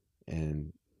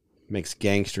and makes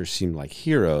gangsters seem like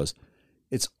heroes,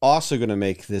 it's also going to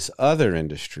make this other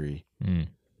industry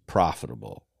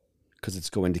profitable because it's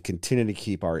going to continue to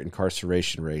keep our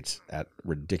incarceration rates at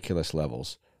ridiculous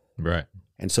levels. Right.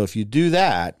 And so if you do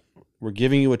that, we're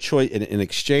giving you a choice. In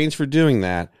exchange for doing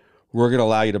that, we're going to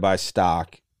allow you to buy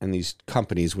stock in these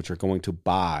companies, which are going to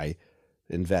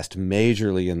invest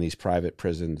majorly in these private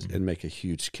prisons and make a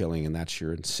huge killing. And that's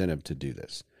your incentive to do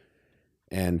this.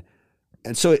 And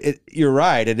so you're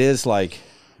right. It is like,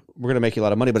 we're going to make you a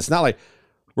lot of money, but it's not like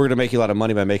we're going to make you a lot of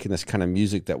money by making this kind of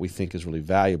music that we think is really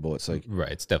valuable. It's like,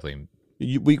 Right. It's definitely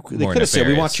they more could have said,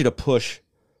 we want nefarious. you to push,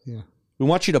 Yeah. we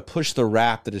want you to push the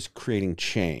rap that is creating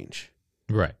change.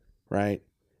 right. Right.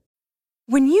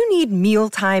 When you need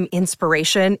mealtime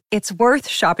inspiration, it's worth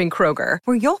shopping Kroger,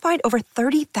 where you'll find over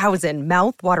 30,000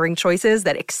 mouth-watering choices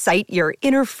that excite your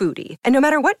inner foodie. And no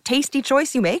matter what tasty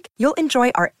choice you make, you'll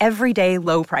enjoy our everyday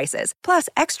low prices, plus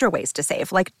extra ways to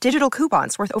save, like digital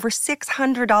coupons worth over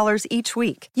 $600 each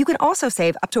week. You can also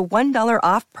save up to $1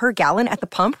 off per gallon at the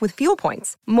pump with fuel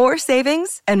points. More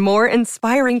savings and more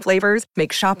inspiring flavors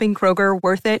make shopping Kroger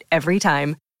worth it every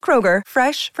time. Kroger,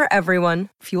 fresh for everyone.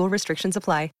 Fuel restrictions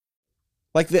apply.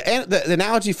 Like the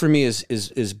analogy for me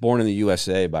is Born in the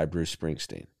USA by Bruce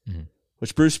Springsteen,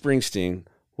 which Bruce Springsteen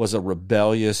was a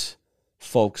rebellious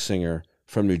folk singer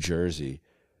from New Jersey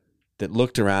that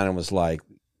looked around and was like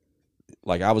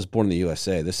I was born in the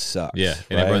USA. This sucks. Yeah.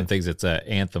 And right? everyone thinks it's an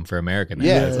anthem for America now.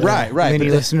 Yeah, right. And then But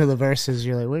you listen to the verses,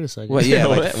 you're like, wait a second. well, yeah,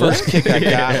 like the first kick I got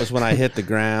Yeah. was when I hit the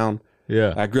ground.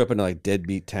 Yeah. I grew up in like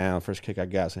deadbeat town. First kick I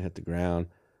got was when I hit the ground.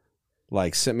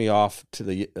 Like sent me off to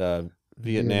the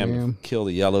Vietnam to kill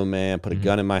the yellow man, put a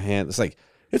gun in my hand.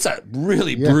 It's a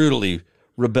really brutally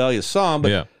rebellious song,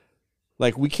 but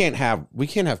like we can't have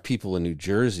people in New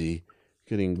Jersey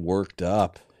getting worked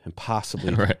up and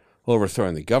possibly Right.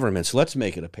 overthrowing the government. So let's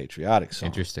make it a patriotic song.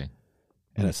 Interesting.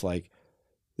 And it's like,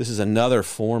 this is another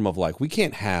form of like, we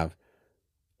can't have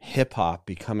hip hop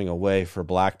becoming a way for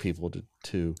black people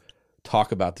to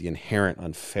talk about the inherent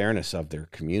unfairness of their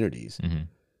communities.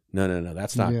 No.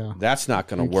 That's not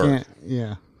going to work.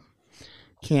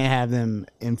 Can't have them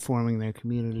informing their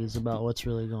communities about what's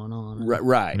really going on.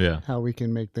 Right. Yeah. How we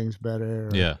can make things better.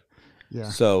 Yeah. Yeah.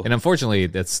 So And unfortunately,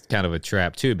 that's kind of a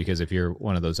trap too, because if you're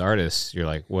one of those artists, you're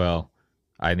like, well,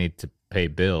 I need to pay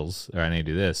bills or I need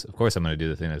to do this. Of course, I'm going to do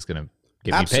the thing that's going to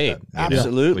get me paid.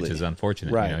 Absolutely. Which is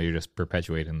unfortunate. Right. You're just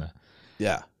perpetuating the.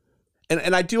 yeah.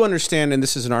 And I do understand, and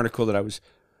this is an article that I was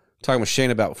talking with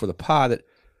Shane about for the pod, that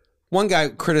one guy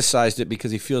criticized it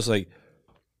because he feels like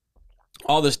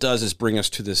all this does is bring us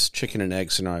to this chicken and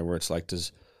egg scenario where it's like,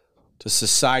 does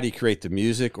society create the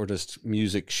music or does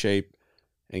music shape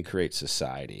and create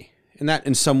society? And that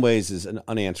in some ways is an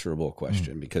unanswerable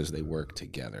question because they work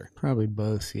together. Probably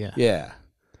both. Yeah. Yeah.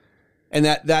 And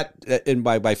and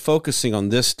by focusing on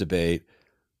this debate,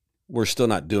 we're still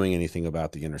not doing anything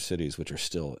about the inner cities, which are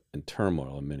still in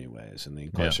turmoil in many ways. And the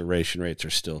incarceration rates are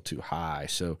still too high.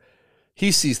 So he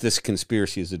sees this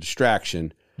conspiracy as a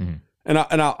distraction. And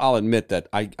I'll admit that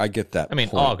I get that. I mean,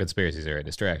 point. all conspiracies are a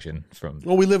distraction from.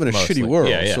 Well, we live in a mostly. shitty world,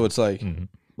 Yeah. so it's like.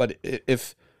 But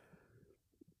if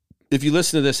you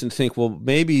listen to this and think, well,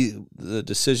 maybe the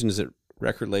decisions that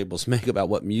record labels make about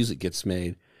what music gets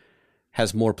made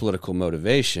has more political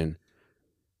motivation,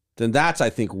 then that's, I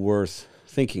think, worth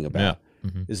thinking about.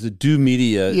 Is the do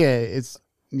media?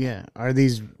 Are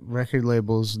these record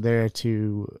labels there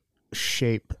to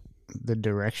shape the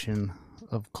direction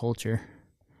of culture?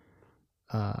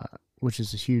 Which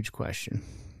is a huge question.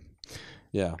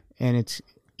 Yeah. And it's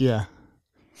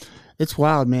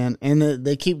wild, man. And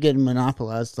they keep getting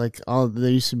monopolized. Like there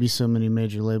used to be so many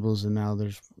major labels, and now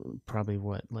there's probably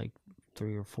like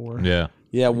 3 or 4. Yeah.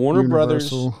 Yeah. Warner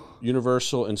Brothers, Universal.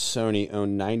 Universal, and Sony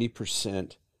own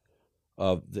 90%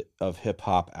 of hip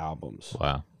hop albums.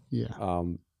 Wow. Yeah.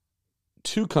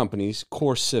 2 companies,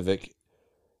 Core Civic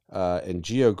and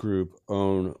Geo Group,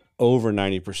 own over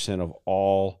 90% of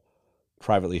all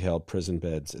privately held prison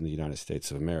beds in the United States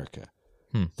of America.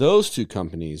 Those 2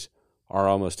 companies are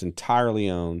almost entirely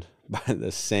owned by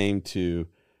the same 2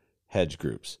 hedge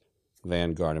groups.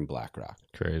 Vanguard, and BlackRock.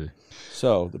 Crazy.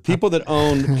 So the people that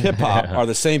own hip hop are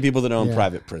the same people that own Yeah.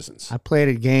 private prisons. I played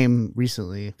a game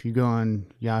recently. If you go on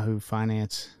Yahoo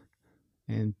Finance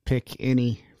and pick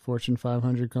any Fortune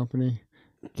 500 company,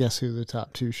 guess who the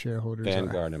top 2 shareholders are?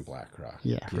 Vanguard and BlackRock.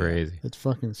 Yeah. Crazy. It's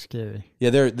fucking scary. Yeah,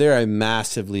 they're a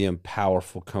massively and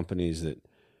powerful companies that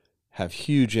have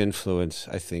huge influence,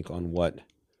 I think, on what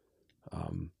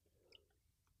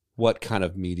kind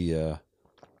of media,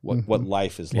 what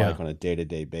life is like on a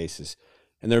day-to-day basis.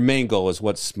 And their main goal is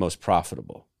what's most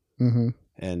profitable. Mm-hmm.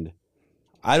 And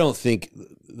I don't think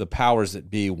the powers that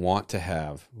be want to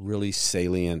have really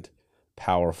salient,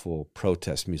 powerful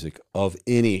protest music of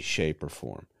any shape or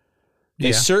form.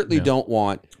 They certainly don't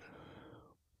want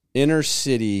inner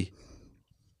city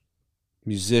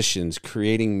musicians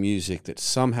creating music that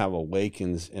somehow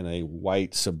awakens in a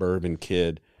white suburban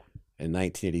kid in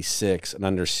 1986 an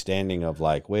understanding of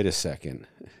like, wait a second.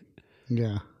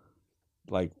 Yeah.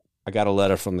 Like, I got a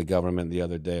letter from the government the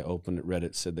other day, opened it, read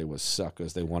it, said they was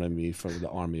suckers. They wanted me from the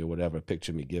army or whatever,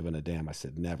 picture me giving a damn. I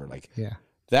said, never. Like, Yeah.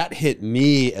 that hit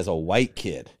me as a white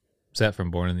kid. Is that from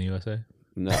Born in the USA?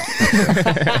 No.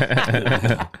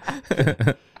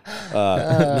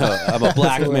 No, I'm a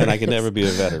black man. I can never be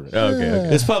a veteran.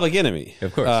 Okay. It's Public Enemy.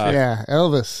 Of course. Yeah.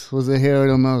 Elvis was a hero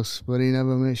to most, but he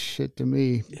never meant shit to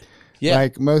me. Yeah.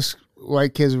 Like most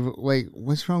white kids, wait,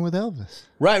 what's wrong with Elvis?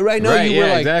 Right. No, right. you Yeah. were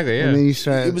like, Exactly. Yeah. And then you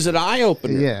start. it was an eye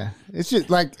opener. Yeah, it's just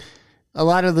like a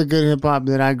lot of the good hip hop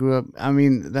that I grew up. I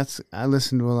mean, I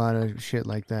listened to a lot of shit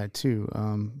like that too.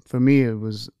 For me, it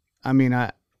was. I mean,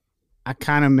 I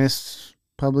kind of missed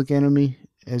Public Enemy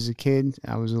as a kid.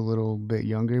 I was a little bit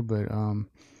younger, but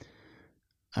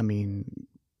I mean,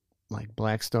 like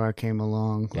Black Star came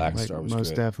along. Black like Star was Mos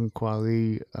great. Def and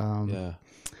Kweli. Yeah.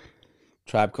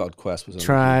 Tribe Called Quest was on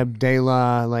Tribe, De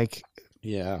La, like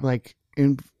Yeah. in Rest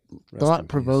in thought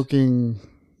provoking.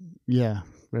 Yeah,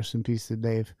 rest in peace to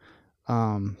Dave.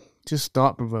 Just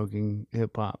thought provoking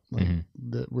hip hop, like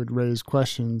that would raise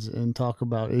questions and talk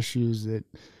about issues that,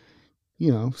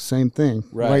 same thing.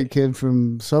 Right. White kid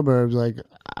from suburbs, like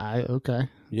okay,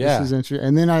 Yeah. this is interesting.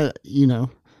 And then I,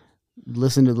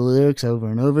 listen to the lyrics over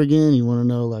and over again. You want to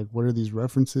know like what are these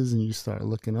references, and you start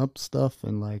looking up stuff,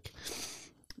 and like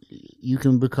you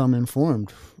can become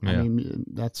informed. I Yeah. mean,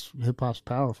 that's hip hop's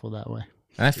powerful that way.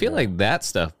 And I feel like that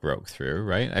stuff broke through,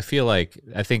 right? I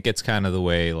think it's kind of the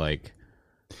way like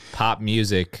pop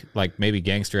music, like maybe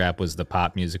gangster rap was the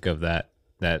pop music of that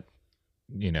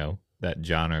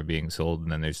genre being sold,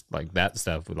 and then there's like that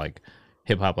stuff with like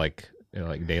hip hop, like De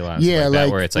La, and stuff like that,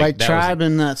 where it's like that Tribe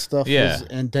and that stuff. Yeah.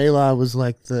 And De La was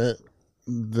like the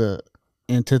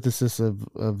antithesis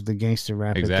of the gangster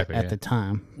rap Exactly, at yeah. the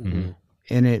time. Mhm.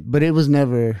 And but it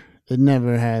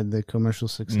never had the commercial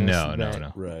success.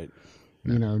 No. Right.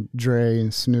 Dre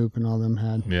and Snoop and all them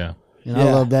had. Yeah. And I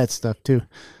Yeah. love that stuff too.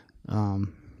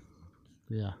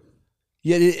 Yeah.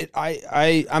 Yeah,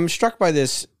 I'm struck by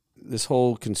this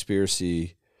whole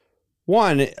conspiracy.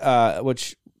 One,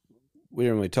 which we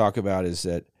didn't really talk about, is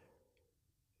that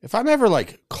if I'm ever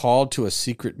like called to a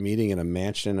secret meeting in a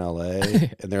mansion in LA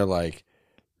and they're like,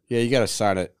 "Yeah, you got to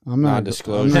sign it, I'm not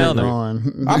non-disclosure." Hell no.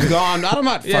 going. I'm gone. I'm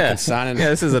not fucking Yeah. signing. Yeah,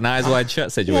 this is an eyes wide shut I'm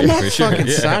situation not for sure. fucking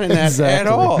Yeah. signing that at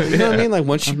Exactly. all. You know what I mean? Like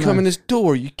once you I'm come not- in this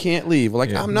door, you can't leave. Like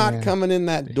Yeah. I'm not Yeah. coming in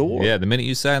that door. Yeah, the minute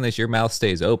you sign this, your mouth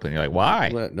stays open. You're like, why?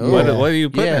 No. What Yeah. are you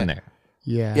putting Yeah. in there?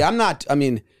 Yeah. Yeah, I'm not. I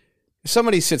mean, if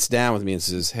somebody sits down with me and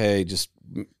says, "Hey, just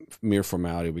mere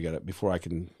formality, we got to before I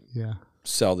can Yeah.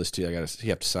 sell this to you, you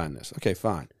have to sign this." Okay,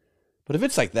 fine. But if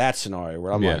it's like that scenario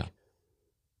where I'm Yeah. like,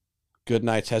 Good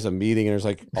Nights has a meeting and there's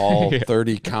like all Yeah.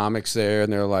 30 comics there,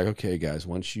 and they're like, "Okay, guys,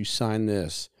 once you sign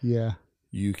this, Yeah.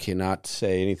 you cannot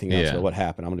say anything else Yeah. about what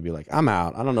happened." I'm going to be like, "I'm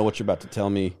out. I don't know what you're about to tell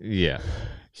me." Yeah.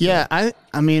 Yeah,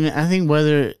 I mean, I think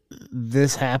whether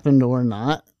this happened or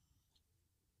not,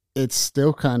 it's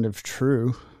still kind of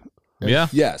true Yeah.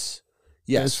 Yes, as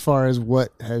yes. far as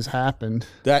what has happened.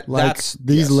 That Like that's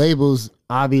these yes. labels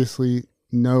obviously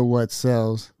know what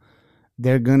sells.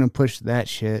 They're gonna push that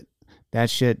shit. That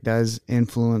shit does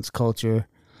influence culture.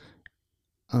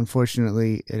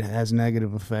 Unfortunately, it has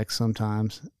negative effects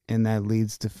sometimes, and that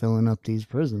leads to filling up these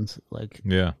prisons. Like,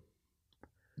 Yeah.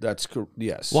 That's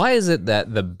yes. Why is it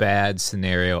that the bad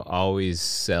scenario always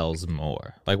sells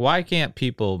more? Like, why can't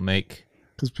people make?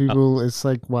 because people, it's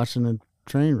like watching a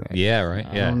train wreck. Yeah, right.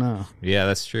 I Yeah, don't know. yeah,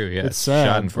 that's true. Yeah, It's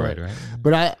sad, Schadenfreude, right?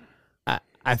 But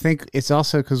I think it's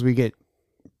also because we get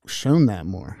shown that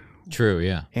more True.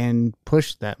 Yeah. and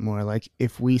pushed that more. Like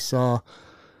if we saw,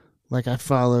 like I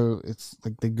follow, it's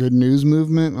like the Good News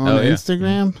movement on Oh, yeah.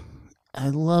 Instagram. I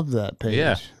love that page.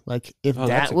 Yeah. Like if Oh,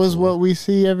 that's that a was cool- what we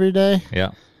see every day,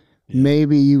 Yeah.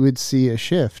 maybe you would see a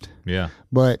shift. Yeah.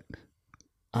 But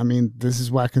I mean, this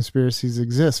is why conspiracies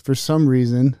exist. For some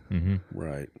reason,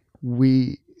 Right.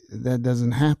 that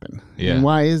doesn't happen. Yeah. And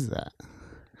why is that?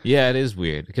 Yeah, it is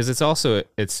weird because it's also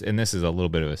and this is a little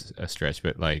bit of a stretch,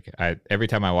 but like every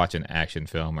time I watch an action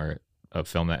film or a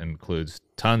film that includes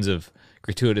tons of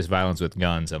gratuitous violence with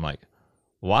guns, I'm like,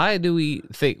 why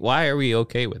are we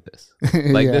okay with this?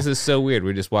 Like, Yeah. this is so weird.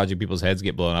 We're just watching people's heads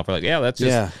get blown off. We're like, yeah, that's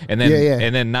just, and then, Yeah.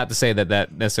 and then not to say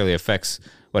that necessarily affects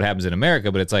what happens in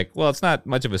America, but it's like, well, it's not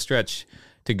much of a stretch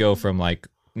to go from like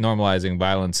normalizing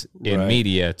violence in Right.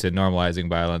 media to normalizing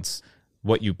violence.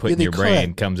 What you put Yeah, in they your call brain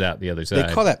that- comes out the other side.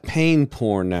 They call that pain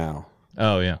porn now.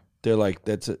 Oh yeah. They're like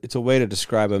it's a way to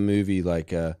describe a movie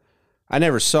like I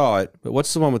never saw it, but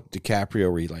what's the one with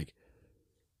DiCaprio where he like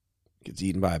gets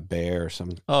eaten by a bear or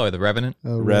something? Oh, The Revenant.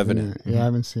 Oh, Revenant. Yeah, I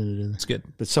haven't seen it either. It's good.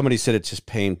 But somebody said it's just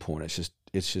pain porn. It's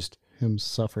just Him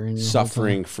suffering. the whole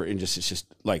suffering for and just it's just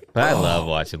like But I oh. love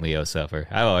watching Leo suffer.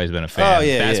 I've always been a fan. Oh,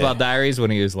 yeah, Basketball yeah. Diaries, when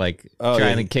he was like Oh,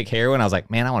 trying yeah. to kick heroin, I was like,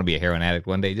 man, I want to be a heroin addict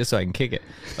one day just so I can kick it.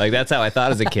 Like, that's how I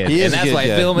thought as a kid. He is And that's good, why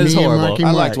yeah. film is Me and horrible. Marky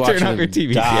I Mark. liked watching Turn off him your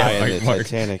TV. die Yeah, in Marky the Mark.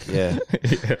 Titanic. Yeah.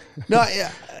 No,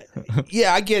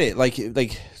 yeah, I get it. Like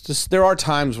just there are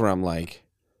times where I'm like,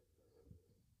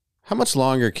 how much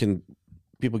longer can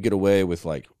people get away with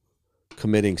like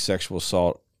committing sexual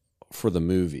assault for the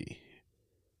movie?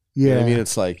 You know Yeah. what I mean,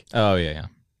 it's like Oh, yeah.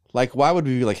 why would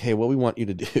we be like, hey, what we want you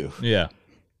to do Yeah.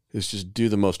 is just do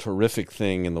the most horrific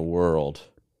thing in the world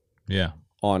Yeah.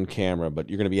 on camera, but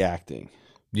you're going to be acting.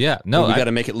 Yeah. No, you I, got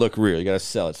to make it look real. You got to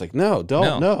sell it. It's like, no,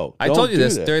 don't, no. I don't told you do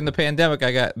this that. during the pandemic.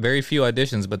 I got very few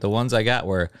auditions, but the ones I got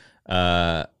were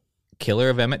Killer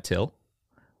of Emmett Till.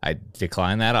 I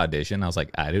declined that audition. I was like,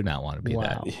 I do not want to be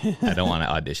Wow. that. I don't want to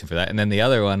audition for that. And then the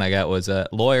other one I got was a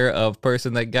lawyer of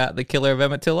person that got the Killer of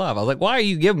Emmett Till off. I was like, why are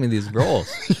you giving me these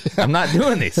roles? I'm not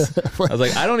doing these. I was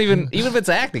like, I don't even if it's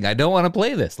acting, I don't want to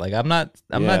play this. Like, I'm not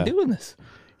Yeah. doing this.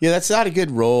 Yeah, that's not a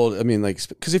good role. I mean, like,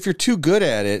 because if you're too good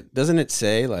at it, doesn't it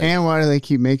say like, And why do they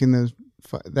keep making those?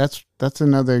 That's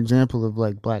another example of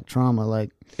like black trauma.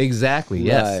 Like, Exactly.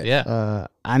 Yes. Right. Yeah.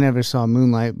 I never saw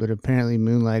Moonlight, but apparently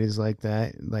Moonlight is like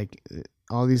that. Like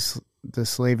all the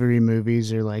slavery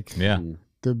movies are like Yeah.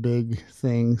 the big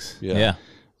things. yeah, Yeah.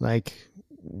 Like,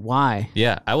 why?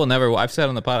 Yeah. I will never. I've said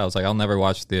on the pod, I was like, I'll never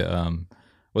watch the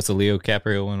what's the Leo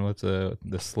DiCaprio one? What's the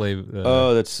slave?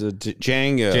 Oh, that's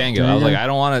Django. Django. I was like, I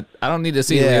don't need to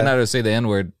see Yeah. Leonardo say the N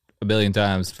word a billion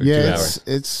times for 2 hours.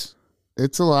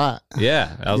 It's a lot.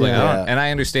 Yeah. I was like, Yeah. and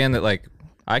I understand that, like,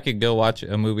 I could go watch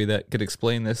a movie that could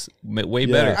explain this way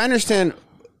Yeah, better. I understand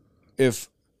if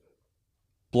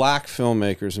black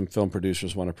filmmakers and film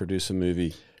producers want to produce a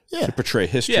movie to portray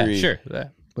history. Yeah, sure.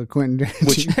 That- But Quentin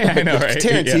Tarantino, I know, right?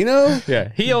 Tarantino.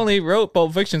 Yeah. He only wrote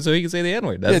Pulp Fiction so he can say the N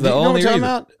word. That's Yeah, the do you know only what I'm reason. talking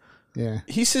about? yeah,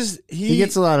 He says he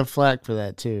gets a lot of flack for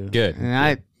that too. Good,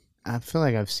 and I feel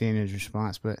like I've seen his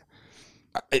response, but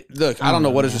Look, I don't know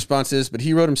what his response is, but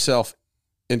he wrote himself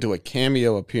into a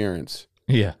cameo appearance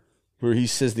Yeah. where he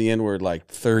says the N word like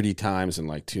 30 times in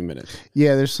like 2 minutes.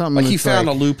 yeah, there's something Like he that's found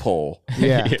like, a loophole.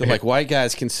 yeah, That like white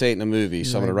guys can say it in a movie,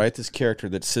 so I'm going to write this character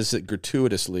that says it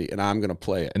gratuitously, and I'm going to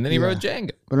play it. And then he wrote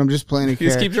Django. but I'm just playing a He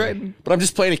character. just keeps writing. But I'm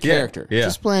just playing a character. Yeah.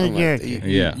 Just playing I'm a like, character.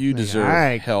 Yeah. You deserve all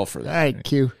right. hell for All that. right,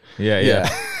 Q. Yeah. Yeah.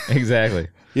 Exactly.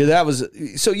 Yeah, that was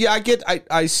so. Yeah,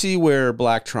 I see where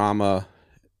black trauma,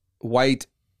 white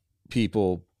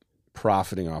people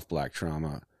profiting off black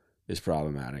trauma is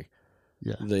problematic.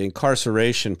 Yeah. The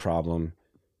incarceration problem,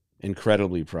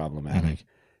 incredibly problematic.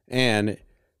 And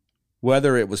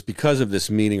whether it was because of this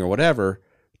meeting or whatever,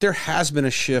 there has been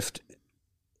a shift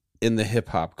in the hip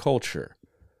hop culture.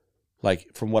 Like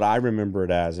from what I remember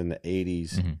it as in the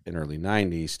 80s and early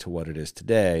 90s to what it is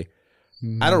today.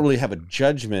 I don't really have a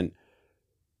judgment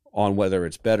on whether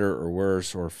it's better or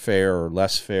worse or fair or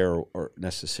less fair or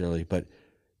necessarily, but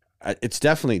it's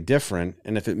definitely different.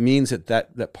 And if it means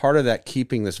that part of that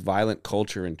keeping this violent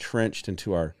culture entrenched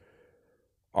into our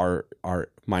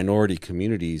minority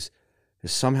communities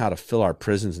is somehow to fill our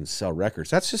prisons and sell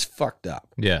records, that's just fucked up.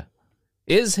 Yeah.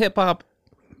 Is hip hop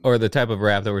or the type of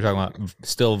rap that we're talking about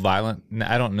still violent? No,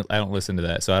 I don't listen to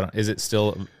that. So I don't. Is it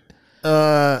still?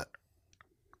 I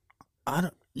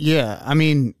don't. Yeah, I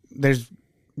mean, there's.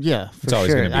 Yeah, for It's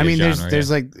always sure. gonna be I a mean, genre, there's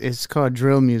like it's called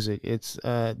drill music. It's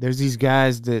there's these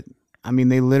guys that I mean,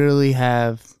 they literally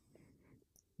have.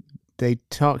 They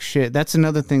talk shit. That's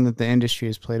another thing that the industry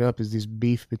has played up is these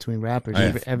beef between rappers Oh,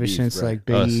 yeah. ever Beef, since right. like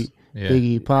Biggie, Us. Yeah.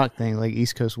 Biggie Pac thing, like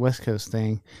East Coast West Coast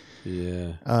thing.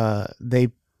 Yeah. They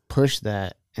push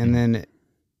that, and then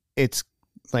it's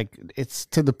like it's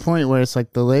to the point where it's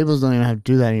like the labels don't even have to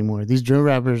do that anymore. These drill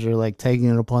rappers are like taking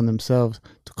it upon themselves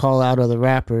to call out other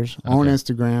rappers on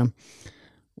Instagram,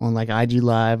 on like IG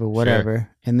Live or whatever,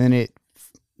 and then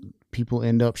people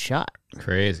end up shot.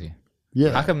 Crazy.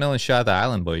 Yeah. How come no one shot the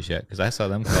Island Boys yet? Because I saw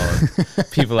them calling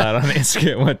people out on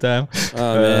Instagram one time.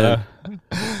 Oh, man.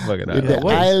 Fucking The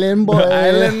Island Boys.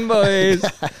 Island Boys.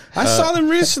 I saw them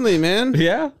recently, man.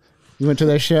 Yeah. You went to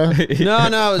their show? No,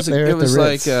 it was They were at the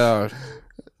like Ritz.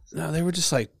 no, they were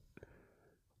just like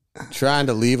trying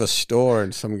to leave a store,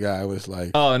 and some guy was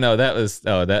like, Oh no,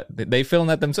 that they filmed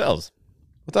that themselves.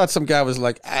 I thought some guy was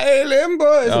like, "Hey, Lim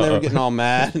Boys," and they were getting all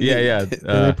mad. Yeah. They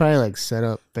probably like set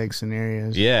up fake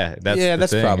scenarios. Yeah, that's yeah, the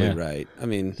that's thing, probably yeah. right. I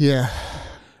mean, Yeah.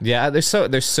 Yeah, there's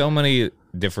so many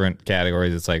different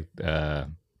categories. It's like I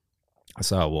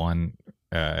saw one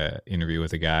interview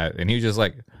with a guy, and he was just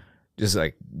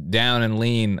like down and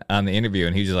lean on the interview,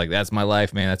 and he was just like, "That's my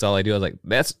life, man. That's all I do." I was like,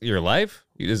 "That's your life?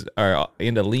 You just are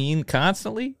into lean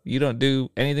constantly? You don't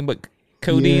do anything but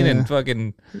codeine Yeah. and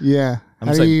fucking Yeah. I'm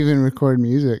How just do like- you even record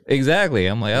music? exactly."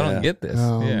 I'm like, I Yeah. don't get this.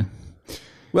 Um, yeah,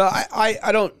 well,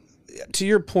 I don't. To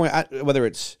your point, whether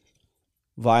it's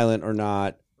violent or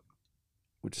not,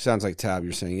 which sounds like Tab,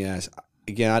 you're saying yes.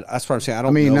 Again, that's what I'm saying. I I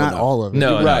don't. mean, know not enough. all of it.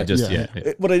 no, right, just yeah.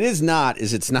 yeah. What it is not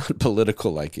is it's not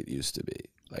political like it used to be.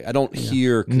 Like I don't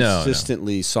hear No.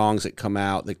 consistently songs that come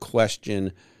out that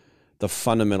question the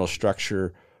fundamental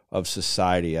structure of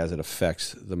society as it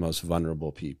affects the most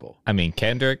vulnerable people. I mean,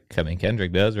 Kendrick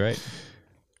does, right?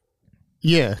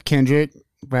 Yeah, Kendrick,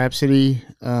 Rhapsody.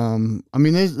 I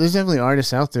mean, there's definitely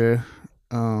artists out there.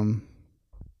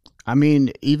 I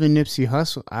mean, even Nipsey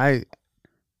Hussle.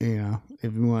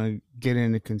 If you want to get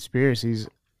into conspiracies,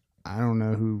 I don't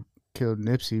know who killed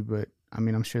Nipsey, but I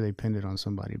mean, I'm sure they pinned it on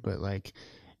somebody. But like,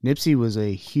 Nipsey was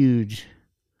a huge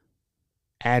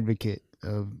advocate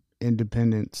of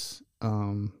independence.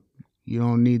 You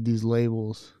don't need these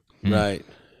labels. Mm. Right.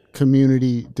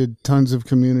 Community did tons of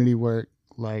community work.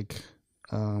 Like,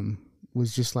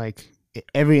 was just like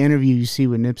every interview you see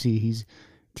with Nipsey,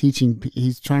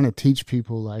 he's trying to teach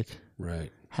people like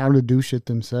Right. how to do shit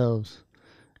themselves,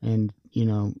 and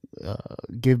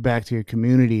give back to your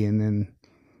community. And then,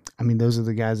 I mean, those are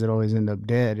the guys that always end up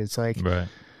dead. It's like, Right.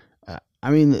 I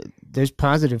mean, there's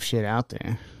positive shit out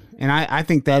there, and I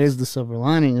think that is the silver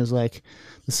lining. Is like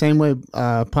the same way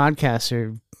podcasts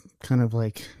are kind of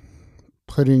like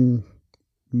putting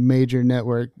major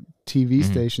network TV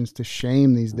stations to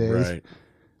shame these days. Right.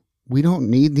 We don't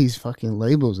need these fucking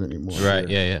labels anymore. Right.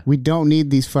 Yeah. We don't need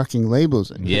these fucking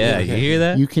labels anymore. Yeah. You hear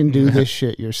that? You can do this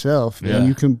shit yourself, Yeah. and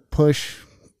you can push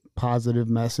positive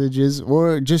messages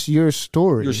or just your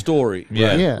story. Your story. Yeah.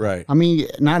 Right. Yeah. Right. I mean,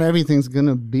 not everything's going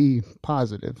to be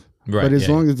positive. Right, But as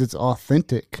yeah. long as it's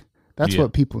authentic, that's Yeah.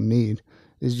 what people need.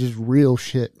 Is just real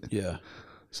shit. Yeah.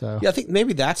 So Yeah, I think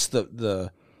maybe that's the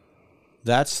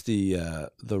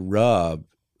rub,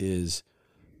 is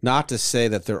not to say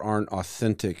that there aren't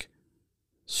authentic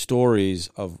stories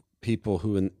of people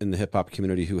who in the hip hop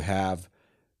community who have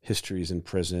histories in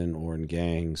prison or in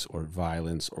gangs or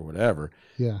violence or whatever.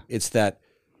 yeah, It's that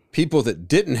people that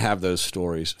didn't have those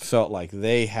stories felt like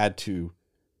they had to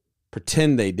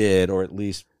pretend they did, or at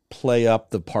least play up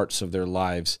the parts of their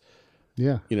lives.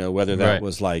 yeah, Whether that Right.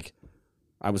 was like,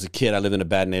 I was a kid, I lived in a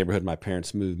bad neighborhood, my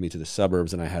parents moved me to the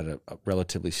suburbs, and I had a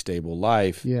relatively stable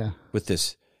life yeah, with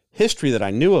this history that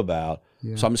I knew about.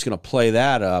 Yeah. So I'm just going to play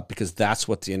that up because that's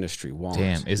what the industry wants.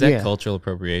 Damn. Is that Yeah. cultural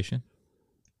appropriation?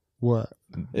 What?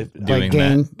 If- Doing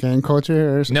Like gang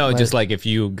culture or something? No, just like if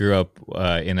you grew up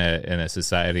in a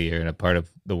society or in a part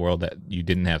of the world that you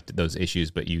didn't have those issues,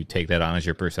 but you take that on as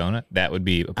your persona, that would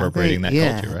be appropriating that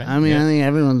yeah. culture, right? I mean, yeah. I think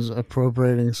everyone's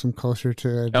appropriating some culture to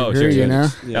a degree, Oh, sure, you know?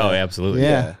 Yeah. Oh, absolutely.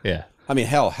 Yeah. Yeah. I mean,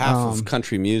 hell, half of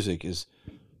country music is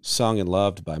sung and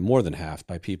loved by more than half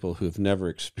by people who have never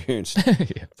experienced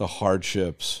the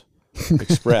hardships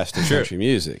expressed in country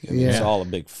music. I mean, It's Yeah. all a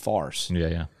big farce.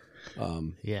 Yeah.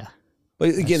 Yeah. But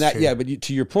again, That's true. but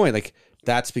to your point, like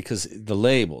that's because the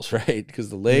labels, right? Because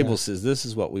the label says this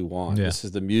is what we want. Yeah. This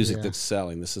is the music Yeah. that's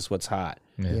selling. This is what's hot.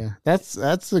 Yeah, that's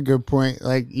a good point.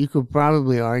 Like, you could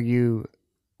probably argue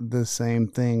the same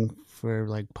thing for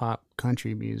like pop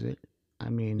country music. I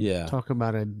mean, Yeah. talk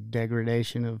about a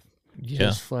degradation of Yeah.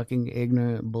 just fucking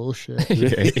ignorant bullshit.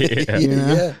 Yeah. You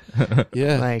know?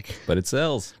 Yeah. Like, But it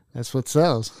sells. that's what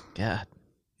sells. God.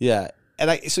 Yeah. And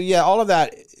all of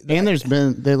that. And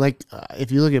they're like,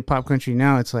 if you look at pop country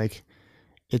now, it's like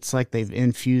they've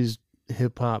infused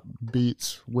hip hop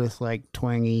beats with like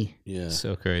twangy. Yeah.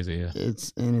 So crazy. Yeah.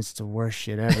 It's the worst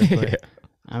shit ever. But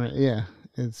I mean, yeah,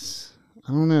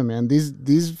 I don't know, man.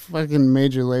 These fucking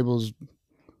major labels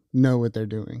know what they're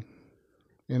doing.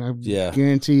 And I Yeah.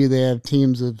 guarantee you they have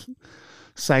teams of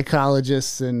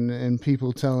psychologists and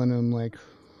people telling them like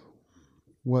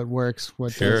what works,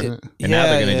 what Sure. doesn't. And now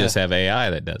they're going to yeah. just have AI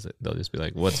that does it. They'll just be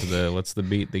like, what's the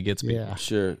beat that gets me? Yeah.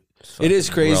 Sure. Fuck, It is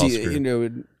we're all crazy. screwed. You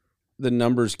know, the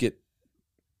numbers get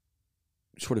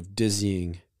sort of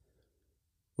dizzying.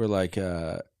 Where like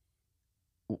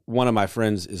one of my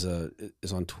friends is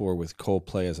on tour with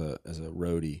Coldplay as a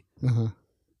roadie. Uh-huh.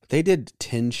 They did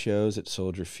 10 shows at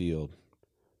Soldier Field.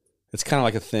 It's kind of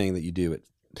like a thing that you do at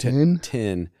 10?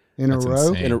 10 In That's a row?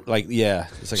 insane. in a, like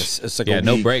it's like Yeah, a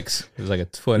no week. breaks. It was like a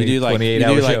You do like 28 you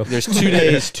hour do show. like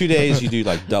there's 2 days you do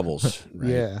like doubles. Right?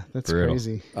 Yeah, that's Brutal.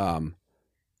 crazy. Not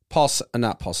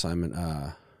Paul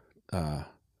Simon.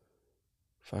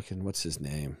 Fucking what's his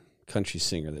name? Country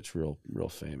singer that's real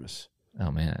famous.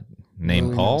 Oh, man. Name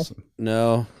Willie Paul? Nelson.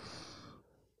 No,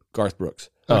 Garth Brooks.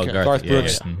 Oh, Okay. Garth yeah,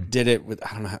 Brooks yeah. Mhm. did it with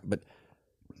I don't know, but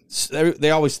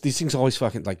these things always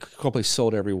fucking like Coldplay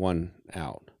sold everyone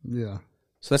out. Yeah.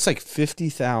 So that's like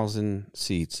 50,000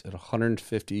 seats at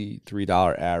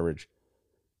 $153 average.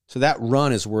 So that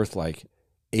run is worth like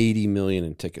 80 million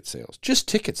in ticket sales, just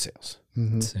ticket sales.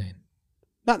 Mm-hmm. Insane.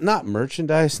 Not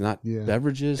merchandise, not Yeah.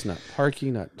 beverages, not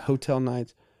parking, not hotel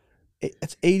nights.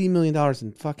 It's $80 million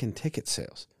in fucking ticket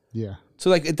sales. Yeah. So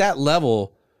like at that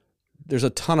level, there's a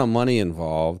ton of money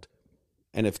involved.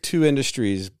 And if two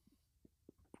industries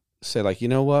say like, you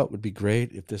know what would be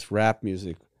great if this rap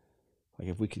music, like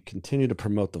if we could continue to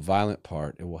promote the violent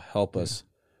part, it will help us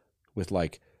with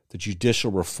like the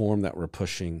judicial reform that we're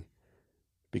pushing.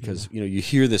 Because, you know, you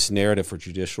hear this narrative for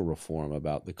judicial reform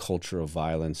about the culture of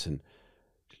violence and,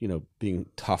 you know, being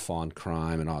tough on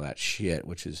crime and all that shit,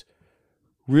 which is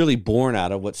really born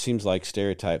out of what seems like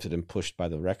stereotypes that have been pushed by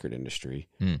the record industry,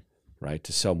 right,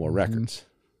 to sell more records,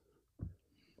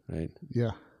 right?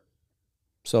 Yeah.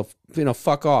 So, you know,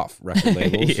 fuck off, record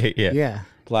labels, yeah. Yeah.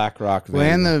 Black Rock, Well,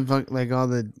 and Vanguard. like all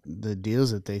the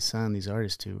deals that they signed these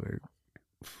artists to are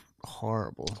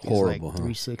horrible. These, Horrible, like huh?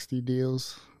 360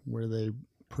 deals where they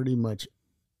pretty much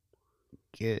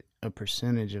get a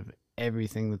percentage of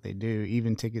everything that they do,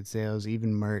 even ticket sales,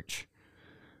 even merch,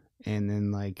 and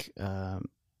then like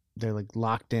they're like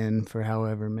locked in for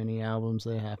however many albums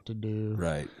they have to do.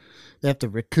 Right. They have to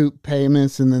recoup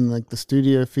payments, and then like the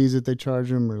studio fees that they charge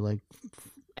them are like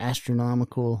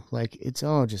astronomical. Like it's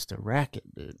all just a racket,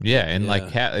 dude. Yeah, and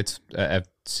like Yeah. it's I've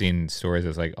seen stories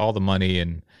that's like all the money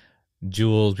and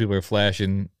jewels people are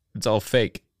flashing, it's all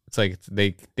fake. It's like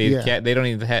they Yeah. can't, they don't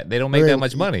even they don't make Or that they-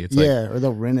 much money. It's yeah, like or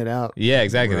they'll rent it out. yeah,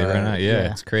 exactly. They run Right. out. Yeah,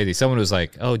 Yeah. it's crazy. Someone was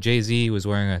like, "Oh, Jay-Z was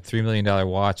wearing a $3 million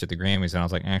watch at the Grammys," and I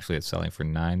was like, "Actually, it's selling for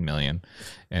 $9 million."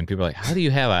 And people are like, "How do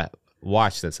you have a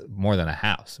watch that's more than a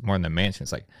house, more than a mansion?"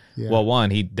 It's like, Yeah. well,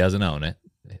 one, he doesn't own it.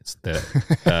 It's the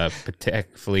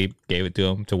Patek Philippe gave it to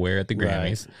him to wear at the Right.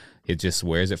 Grammys. He just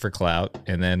wears it for clout,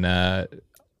 and then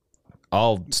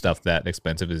all stuff that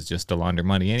expensive is just to launder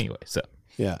money anyway. So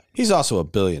Yeah. He's also a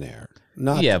billionaire.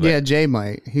 Not, yeah, but Yeah, Jay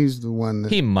might. He's the one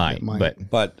that he might, that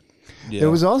but yeah.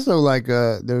 There was also like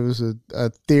there was a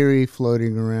theory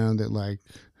floating around that like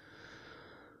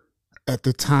at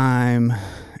the time,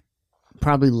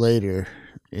 probably later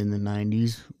in the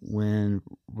 90s when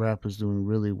rap was doing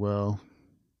really well,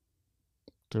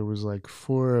 there was like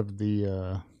 4 of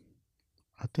the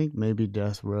I think maybe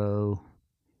Death Row,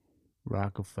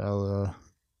 Rockefeller.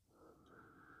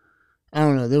 I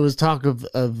don't know. There was talk of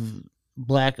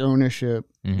black ownership,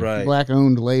 right. black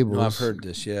owned labels. No, I've heard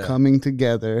this, yeah. Coming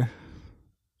together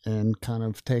and kind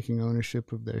of taking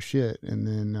ownership of their shit, and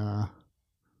then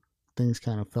things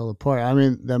kind of fell apart. I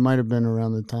mean, that might have been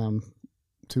around the time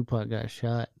Tupac got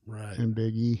shot Right. and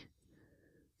Biggie.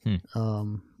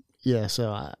 Yeah,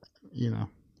 so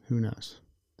who knows?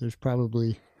 There's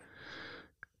probably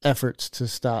efforts to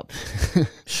stop.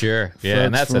 sure, yeah,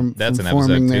 and folks that's from an episode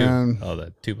forming too. their own- Oh,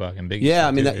 the Tupac and Biggie. Yeah, stuff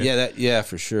I mean, too,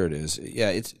 for sure it is. Yeah,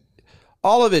 it's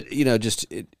all of it. You know,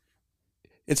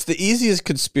 it's the easiest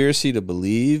conspiracy to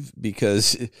believe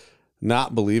because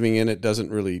not believing in it doesn't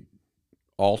really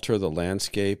alter the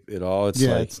landscape at all. It's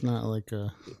yeah, like it's not like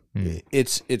a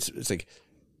it's like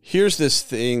here's this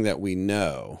thing that we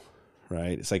know,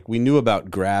 right? It's like we knew about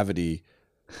gravity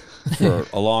for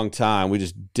a long time. We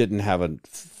just didn't have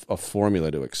a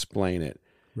formula to explain it.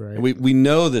 right. And we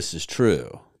know this is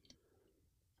true,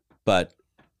 but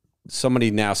somebody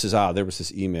now says, there was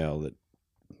this email that,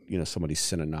 you know, somebody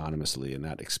sent anonymously, and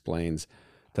that explains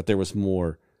that there was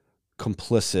more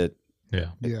complicit,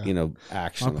 yeah. yeah. you know,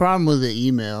 action. My problem with the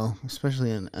email,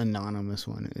 especially an anonymous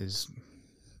one, is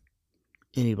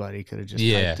anybody could have just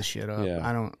Yeah. typed the shit up. Yeah.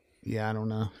 I don't. Yeah, I don't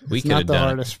know. We It's could have not the done it.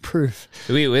 hardest proof.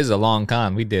 It was a long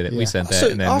con. We did it. We Yeah. sent that,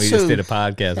 Also- and then we also- just did a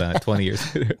podcast on it 20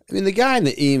 years later. I mean, the guy in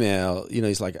the email,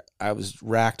 he's like, I was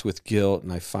racked with guilt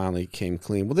and I finally came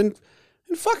clean. Well, then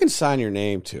fucking sign your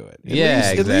name to it. At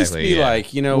least exactly, be yeah.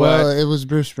 like, you know Well, what? it was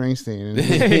Bruce Springsteen.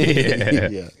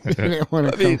 And Yeah. he didn't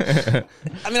want to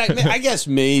come. I guess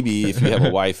maybe if you have a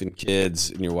wife and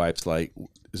kids and your wife's like,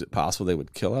 is it possible they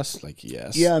would kill us? Like,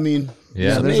 yes. Yeah, I mean,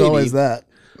 Yeah. there's Maybe. always that.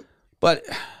 But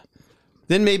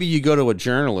then maybe you go to a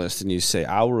journalist and you say,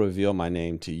 I will reveal my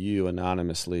name to you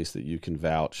anonymously so that you can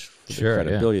vouch for Sure, the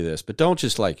credibility of this. But don't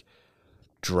just like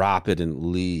drop it and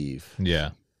leave. Yeah.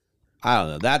 I don't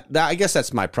know. That I guess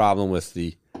that's my problem with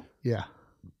the Yeah,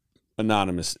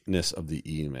 anonymousness of the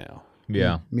email.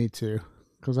 Yeah. me too.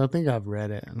 Because I think I've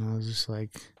read it, and I was just like,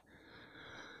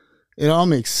 it all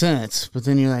makes sense. But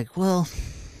then you're like, well,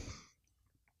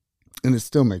 and it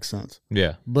still makes sense.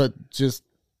 Yeah. But just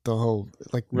the whole,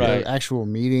 like, Right. the actual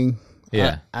meeting.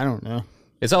 Yeah. I don't know.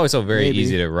 It's always so very Maybe.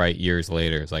 easy to write years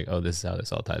later. It's like, oh, this is how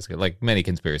this all ties together. Like many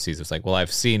conspiracies, it's like, well, I've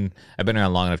been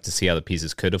around long enough to see how the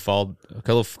pieces could have fallen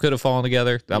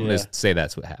together. I'm going to say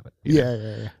that's what happened. you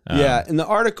know? Yeah. Yeah. In the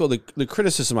article, the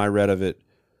criticism I read of it,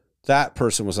 that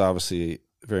person was obviously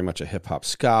very much a hip hop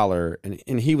scholar,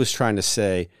 and he was trying to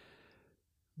say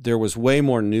there was way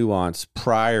more nuance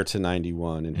prior to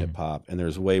 91 in hip hop, and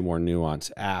there's way more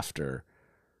nuance after.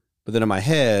 But then in my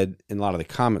head, and a lot of the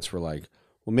comments were like,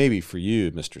 well, maybe for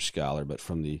you, Mr. Scholar, but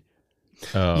from the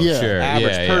Oh, Yeah. sure.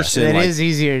 average yeah, person, It like, is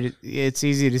easier. It's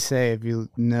easy to say if you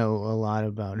know a lot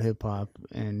about hip hop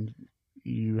and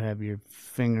you have your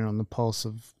finger on the pulse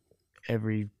of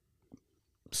every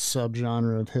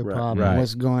subgenre of hip hop right. and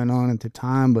what's going on at the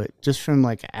time. But just from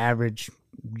like average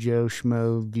Joe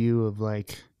Schmo view of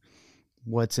like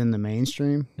what's in the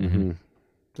mainstream, Mhm.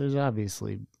 there's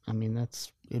obviously, I mean,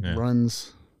 Yeah.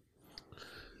 runs.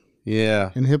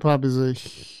 Yeah. And hip hop is a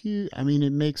huge. I mean,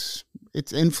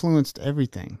 it's influenced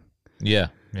everything. Yeah.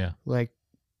 Yeah. Like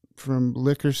from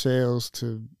liquor sales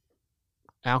to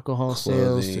alcohol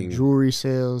sales to Clothing. jewelry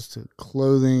sales to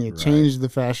clothing. It Right. changed the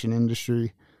fashion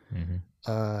industry.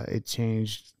 Mm-hmm. It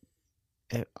changed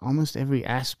almost every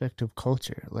aspect of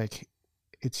culture. Like,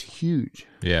 it's huge.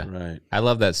 Yeah. Right. I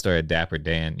love that story of Dapper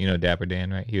Dan. You know Dapper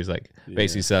Dan, right? He was like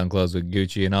basically selling clothes with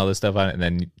Gucci and all this stuff on it, and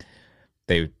then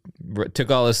they took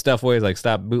all his stuff away. He's like,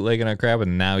 stop bootlegging our crap,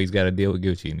 and now he's got to deal with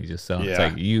Gucci, and he's just selling. It's Yeah.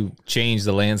 like you changed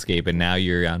the landscape, and now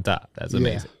you're on top. That's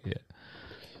amazing. Yeah,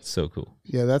 so cool.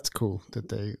 Yeah, that's cool that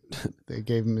they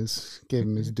gave him his due.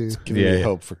 Giving Yeah, me yeah.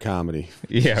 hope for comedy.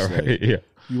 Yeah, It's like, right. Yeah,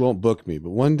 you won't book me, but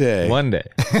one day, one day.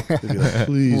 they'll be like,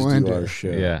 please One do our day.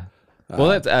 show. Yeah. Well,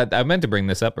 that's I meant to bring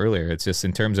this up earlier. It's just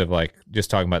in terms of like just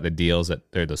talking about the deals that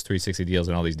there are those 360 deals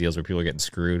and all these deals where people are getting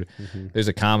screwed. There's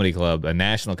a comedy club, a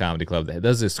national comedy club that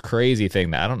does this crazy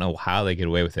thing that I don't know how they get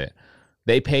away with it.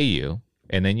 They pay you,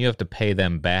 and then you have to pay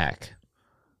them back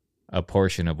a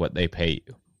portion of what they pay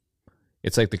you.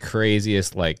 It's like the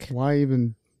craziest, like Why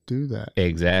even do that?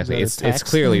 exactly. Is that a It's tax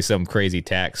clearly thing? some crazy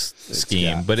tax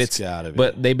scheme, got- but it's gotta be.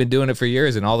 but they've been doing it for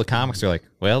years, and all the comics are like,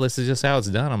 "Well, this is just how it's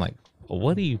done." I'm like,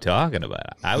 "What are you talking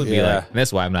about?" I would be Yeah. like, and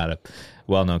that's why I'm not a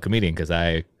well-known comedian because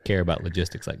I care about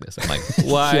logistics like this. I'm like,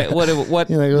 why? What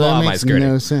You're like, well, law that am I makes skirting?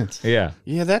 no sense. Yeah,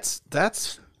 Yeah, that's.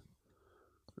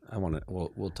 I want to.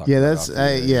 We'll talk. Yeah, about that's it off the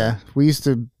air. yeah. We used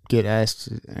to get asked,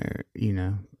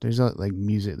 there's like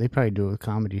music. They probably do it with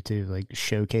comedy too, like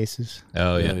showcases.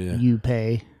 oh yeah, yeah. You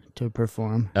pay to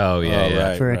perform oh yeah, Oh, yeah,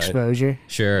 right. for exposure.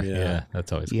 sure, Yeah. yeah.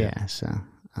 That's always good. Yeah, so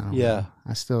I don't Yeah.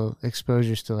 know.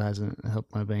 Exposure still hasn't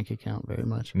helped my bank account very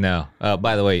much. No.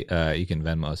 By the way, you can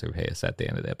Venmo us or pay us at the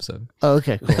end of the episode. Oh,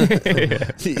 okay, cool.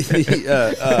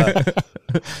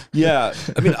 Yeah,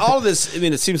 I mean, all of this. I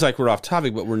mean, it seems like we're off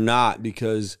topic, but we're not,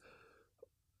 because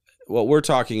what we're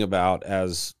talking about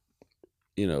as,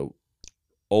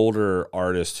 older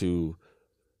artists who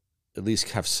at least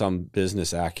have some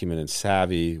business acumen and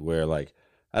savvy, where like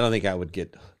I don't think I would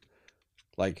get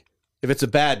like, if it's a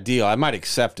bad deal, I might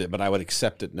accept it, but I would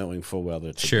accept it knowing full well that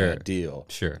it's Sure. a bad deal.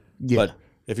 Sure. Yeah. But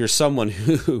if you're someone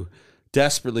who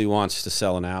desperately wants to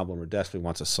sell an album or desperately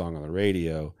wants a song on the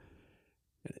radio,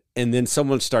 and then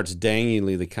someone starts dangling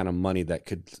you the kind of money that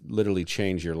could literally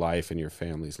change your life and your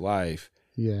family's life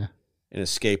Yeah. and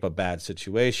escape a bad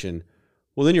situation,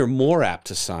 well, then you're more apt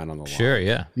to sign on the line. Sure.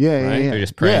 Yeah. Yeah, Right? yeah. They're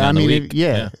just preying yeah, on I the mean, weak.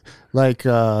 yeah. Yeah. Like,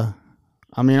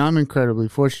 I mean, I'm incredibly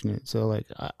fortunate. So, like,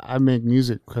 I make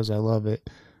music because I love it.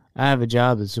 I have a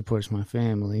job that supports my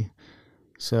family,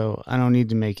 so I don't need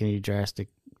to make any drastic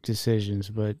decisions.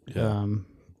 But Yeah.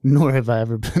 nor have I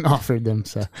ever been offered them.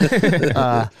 So,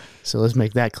 so let's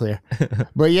make that clear.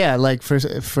 But yeah, like for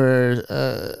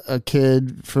a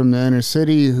kid from the inner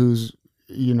city who's,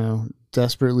 you know,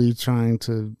 desperately trying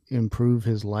to improve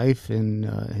his life and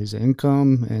his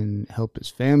income and help his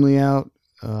family out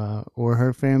or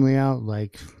her family out,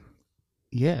 like,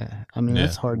 yeah, I mean,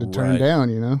 that's hard to turn down,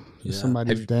 you know? Yeah.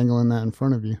 Somebody's dangling that in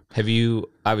front of you. Have you,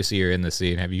 obviously you're in the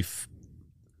scene, have you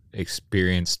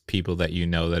experienced people that you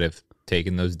know that have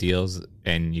taken those deals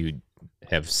and you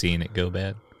have seen it go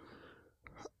bad?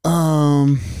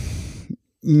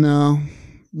 No.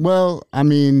 Well, I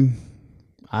mean,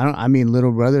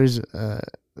 Little Brothers,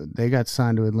 they got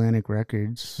signed to Atlantic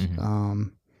Records,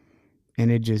 and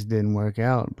it just didn't work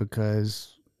out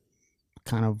because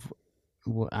kind of,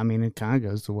 it kind of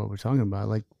goes to what we're talking about.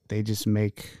 Like, they just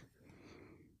make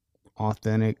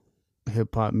authentic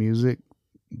hip hop music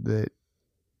that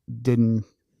didn't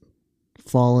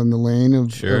fall in the lane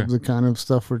of the kind of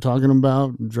stuff we're talking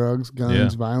about: drugs,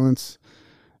 guns, violence,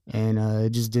 and it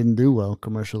just didn't do well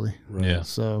commercially. Right. Yeah.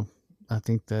 So I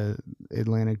think the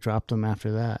Atlantic dropped them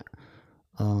after that.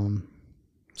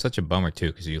 Such a bummer too,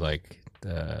 because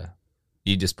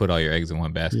you just put all your eggs in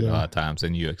one basket a lot of times,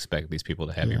 and you expect these people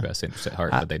to have your best interest at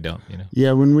heart, but they don't. You know.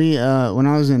 Yeah, when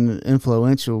I was in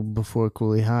Influential before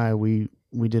Cooley High, we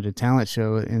did a talent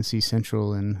show at NC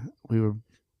Central, and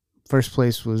first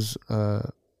place was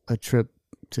a trip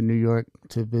to New York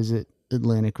to visit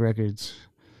Atlantic Records,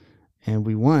 and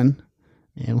we won,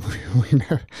 and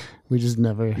we just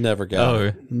never got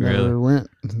it. Really? went.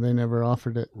 They never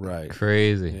offered it. Right.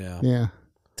 Crazy. Yeah.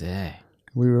 Dang.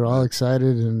 We were all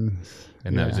excited, and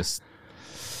that was just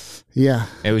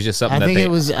it was just something I think it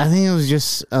was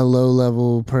just a low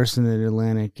level person at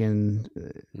Atlantic, and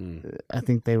I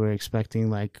think they were expecting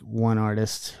like one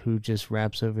artist who just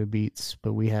raps over beats,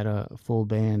 but we had a full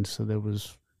band, so there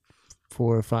was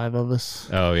 4 or 5 of us.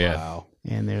 Oh yeah. Wow.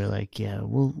 And they were like, "Yeah,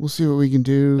 we'll see what we can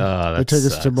do." Oh, they took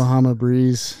us to Bahama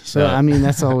Breeze, so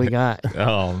that's all we got.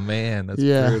 Oh man, that's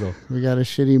brutal. We got a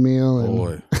shitty meal. And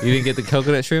Boy. You didn't get the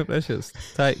coconut shrimp? That's just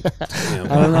tight.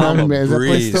 Damn, I don't know. Bahama Is that place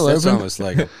Breeze, still that's open? almost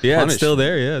like It's still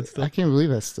there. Yeah, it's still. I can't believe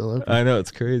that's still open. I know,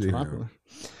 it's crazy. Popular.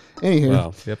 Anywho,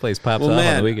 Well, That place pops well, off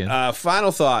man, on the weekend.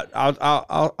 final thought.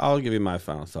 I'll give you my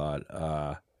final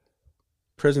thought.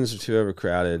 Prisons are too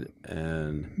overcrowded,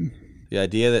 and the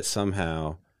idea that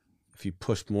somehow, if you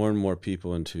push more and more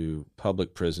people into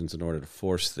public prisons in order to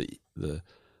force the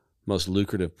most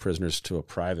lucrative prisoners to a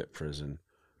private prison,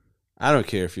 I don't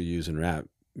care if you're using rap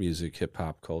music, hip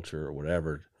hop culture, or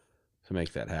whatever to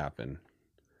make that happen.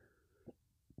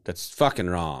 That's fucking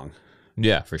wrong.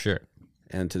 Yeah, for sure.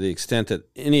 And to the extent that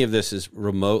any of this is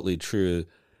remotely true,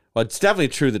 well, it's definitely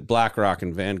true that BlackRock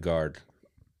and Vanguard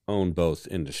own both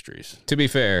industries. To be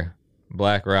fair,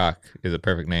 Black Rock is a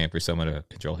perfect name for someone to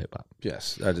control hip hop.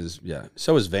 Yes, that is. Yeah.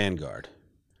 So is Vanguard.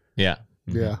 Yeah.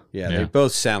 yeah. Yeah, they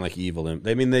both sound like evil.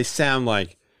 They sound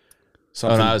like Oh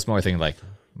something. no, I was more thinking like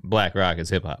Black Rock is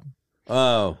hip hop.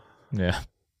 Oh, Yeah.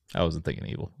 I wasn't thinking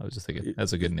evil. I was just thinking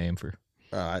that's a good name for.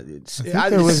 I think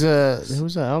there was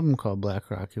an album called Black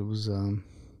Rock. It was the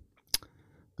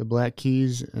Black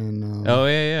Keys and Oh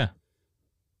yeah.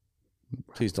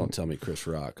 Please don't tell me Chris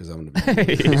Rock, because I'm gonna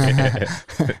be.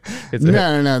 It's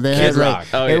no. They Kid had Rock.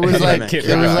 like Oh, it was like Kid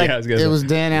it was Rock. like Yeah, I was gonna it say. was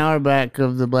Dan Auerbach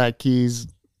of the Black Keys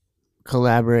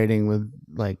collaborating with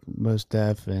like Mos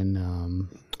Def and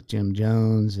Jim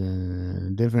Jones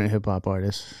and different hip hop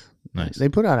artists. Nice. They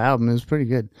put out an album. It was pretty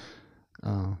good.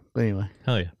 But anyway,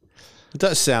 Hell yeah. It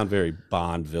does sound very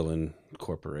Bond villain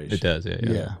corporation. It does. Yeah.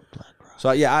 yeah.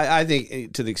 So yeah, I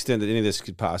think to the extent that any of this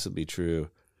could possibly be true,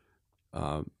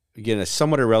 again, it's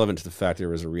somewhat irrelevant to the fact there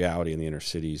was a reality in the inner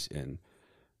cities and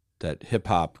that hip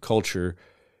hop culture.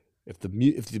 If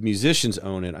the musicians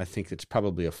own it, I think it's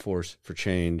probably a force for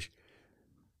change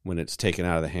when it's taken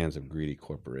out of the hands of greedy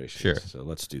corporations. Sure. So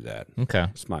let's do that. Okay.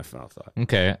 That's my final thought.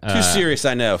 Okay. Too serious,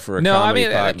 I know, for a No, I comedy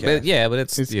mean, podcast. but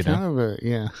it's It's you kind know, of a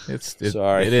yeah.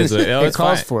 Sorry. It is. It It's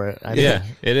calls fine. for it. I Yeah,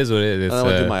 think. it is what it is. I It's, don't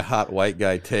want to do my hot white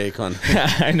guy take on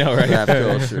I know, right? rap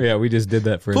culture. Yeah, we just did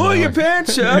that for. Pull an your hour.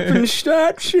 pants up and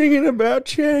start singing about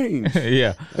change.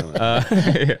 Yeah.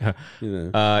 Yeah.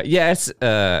 You know. Yeah,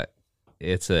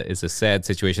 it's a sad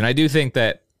situation. I do think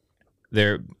that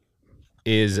there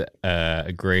is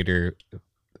a greater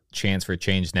chance for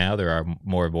change now. There are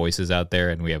more voices out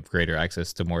there, and we have greater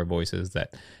access to more voices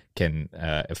that can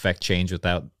affect change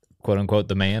without quote unquote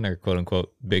the man or quote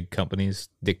unquote big companies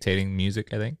dictating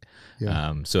music. I think.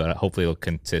 Yeah. So hopefully it'll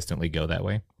consistently go that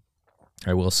way.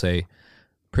 I will say,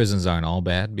 prisons aren't all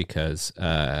bad because.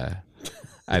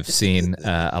 I've seen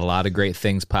a lot of great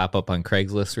things pop up on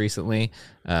Craigslist recently.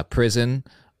 Prison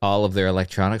all of their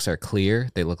electronics are clear.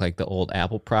 They look like the old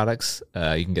Apple products.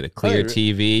 You can get a clear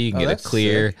TV. You can get a that's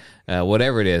clear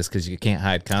whatever it is because you can't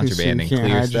hide contraband in can't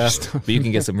clear hide your stuff. stuff. But you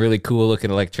can get some really cool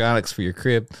looking electronics for your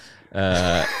crib.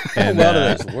 How And well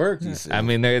does it work? You see? I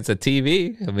mean, it's a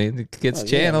TV. I mean, it gets Oh, yeah,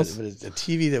 channels. but it's a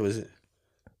TV that was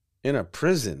in a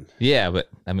prison. Yeah, but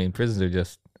I mean, prisons are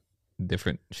just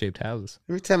different shaped houses.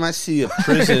 Every time I see a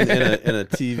prison in a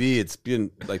TV, it's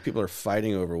been like people are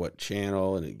fighting over what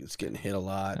channel, and it's getting hit a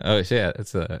lot. Oh yeah,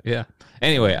 it's yeah.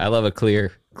 Anyway, I love a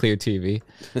clear TV.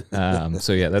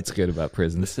 So yeah, that's good about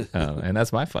prisons. And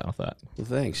that's my final thought. Well,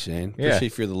 thanks, Shane. Yeah.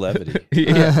 Appreciate for the levity.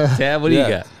 Yeah, Tab, what do you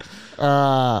Yeah.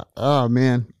 got? Oh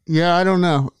man, yeah, I don't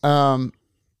know.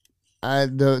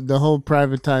 The whole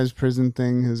privatized prison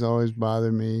thing has always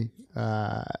bothered me.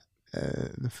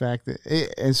 The fact that,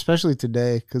 especially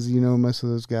today, because most of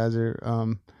those guys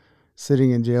are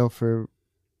sitting in jail for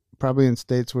probably in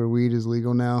states where weed is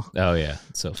legal now. Oh yeah,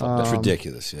 so fucked That's up.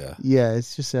 ridiculous. Yeah. Yeah,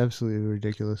 it's just absolutely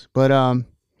ridiculous. But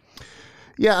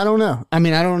yeah, I don't know. I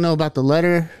mean, I don't know about the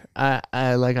letter.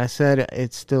 I like I said,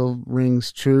 it still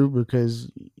rings true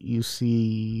because you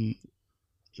see,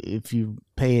 if you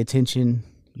pay attention,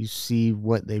 you see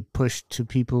what they push to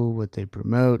people, what they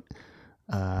promote.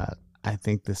 I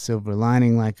think the silver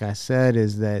lining, like I said,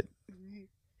 is that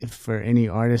if for any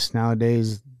artist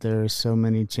nowadays, there are so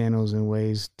many channels and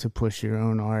ways to push your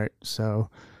own art. So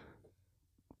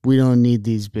we don't need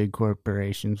these big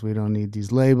corporations. We don't need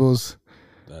these labels.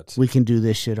 We can do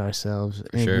this shit ourselves,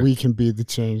 and sure. we can be the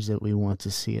change that we want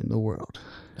to see in the world.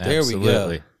 There we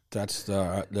Absolutely. go. That's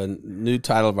the new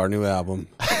title of our new album.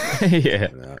 Yeah.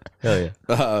 Hell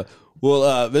yeah.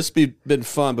 Well, this has been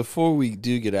fun. Before we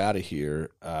do get out of here,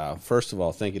 first of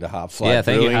all, thank you to Hopfly. Yeah,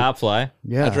 thank you, Brewing. Hopfly.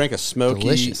 Yeah, I drank a smoky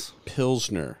delicious.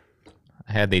 Pilsner.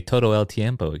 I had the Toto El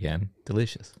Tiempo again.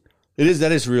 Delicious.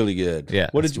 That is really good. Yeah.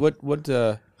 What did you, what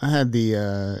I had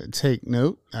the Take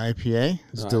Note IPA.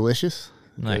 It's delicious.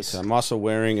 Nice. I'm also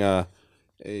wearing a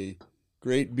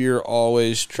Great Beer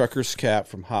Always trucker's cap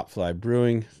from Hopfly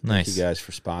Brewing. Nice. Thank you guys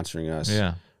for sponsoring us.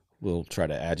 Yeah. We'll try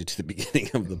to add you to the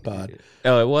beginning of the pod.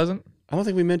 Oh, it wasn't? I don't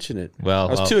think we mentioned it. Well,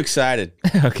 I was too excited.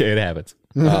 Okay, it happens.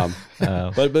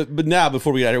 But now,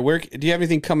 before we get out of here, do you have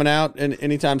anything coming out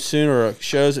anytime soon, or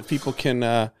shows that people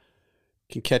can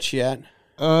catch you at?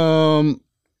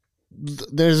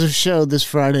 There's a show this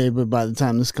Friday, but by the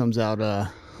time this comes out,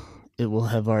 it will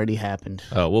have already happened.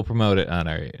 Oh, we'll promote it on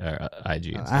our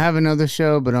IG. I have another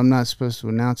show, but I'm not supposed to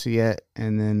announce it yet.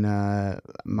 And then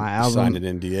my album. Signed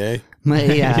an NDA.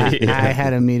 I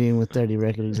had a meeting with 30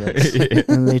 record execs,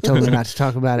 and they told me not to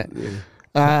talk about it.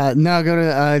 No, go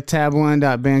to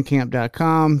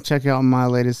tab1.bandcamp.com. Check out my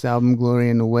latest album, Glory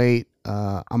in the Wait.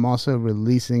 I'm also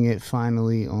releasing it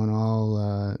finally on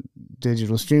all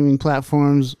digital streaming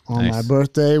platforms on Nice. my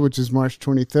birthday, which is March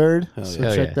 23rd. So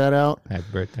Hell check yeah. that out. Happy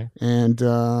birthday. And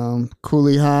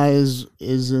Cooley High is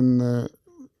in the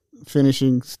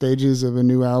finishing stages of a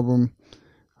new album.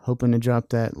 Hoping to drop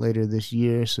that later this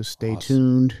year, so stay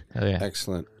tuned. Hell yeah.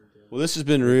 Excellent. Well, this has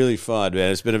been really fun,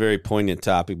 man. It's been a very poignant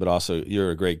topic, but also you're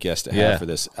a great guest to have Yeah. for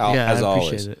this, Yeah, as I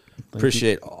always. appreciate it. Thank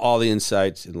Appreciate all the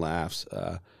insights and laughs.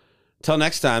 Till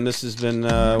next time, this has been,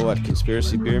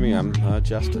 Conspiracy Beer Me. I'm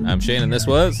Justin. I'm Shane, and this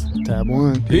was you. Tab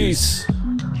 1. Peace.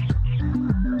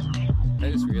 I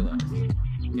just realized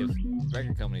if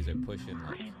record companies are pushing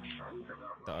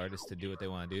the artists to do what they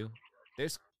want to do,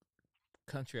 there's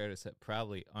country artists that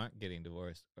probably aren't getting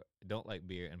divorced, or don't like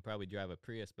beer, and probably drive a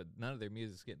Prius, but none of their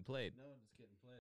music's getting played.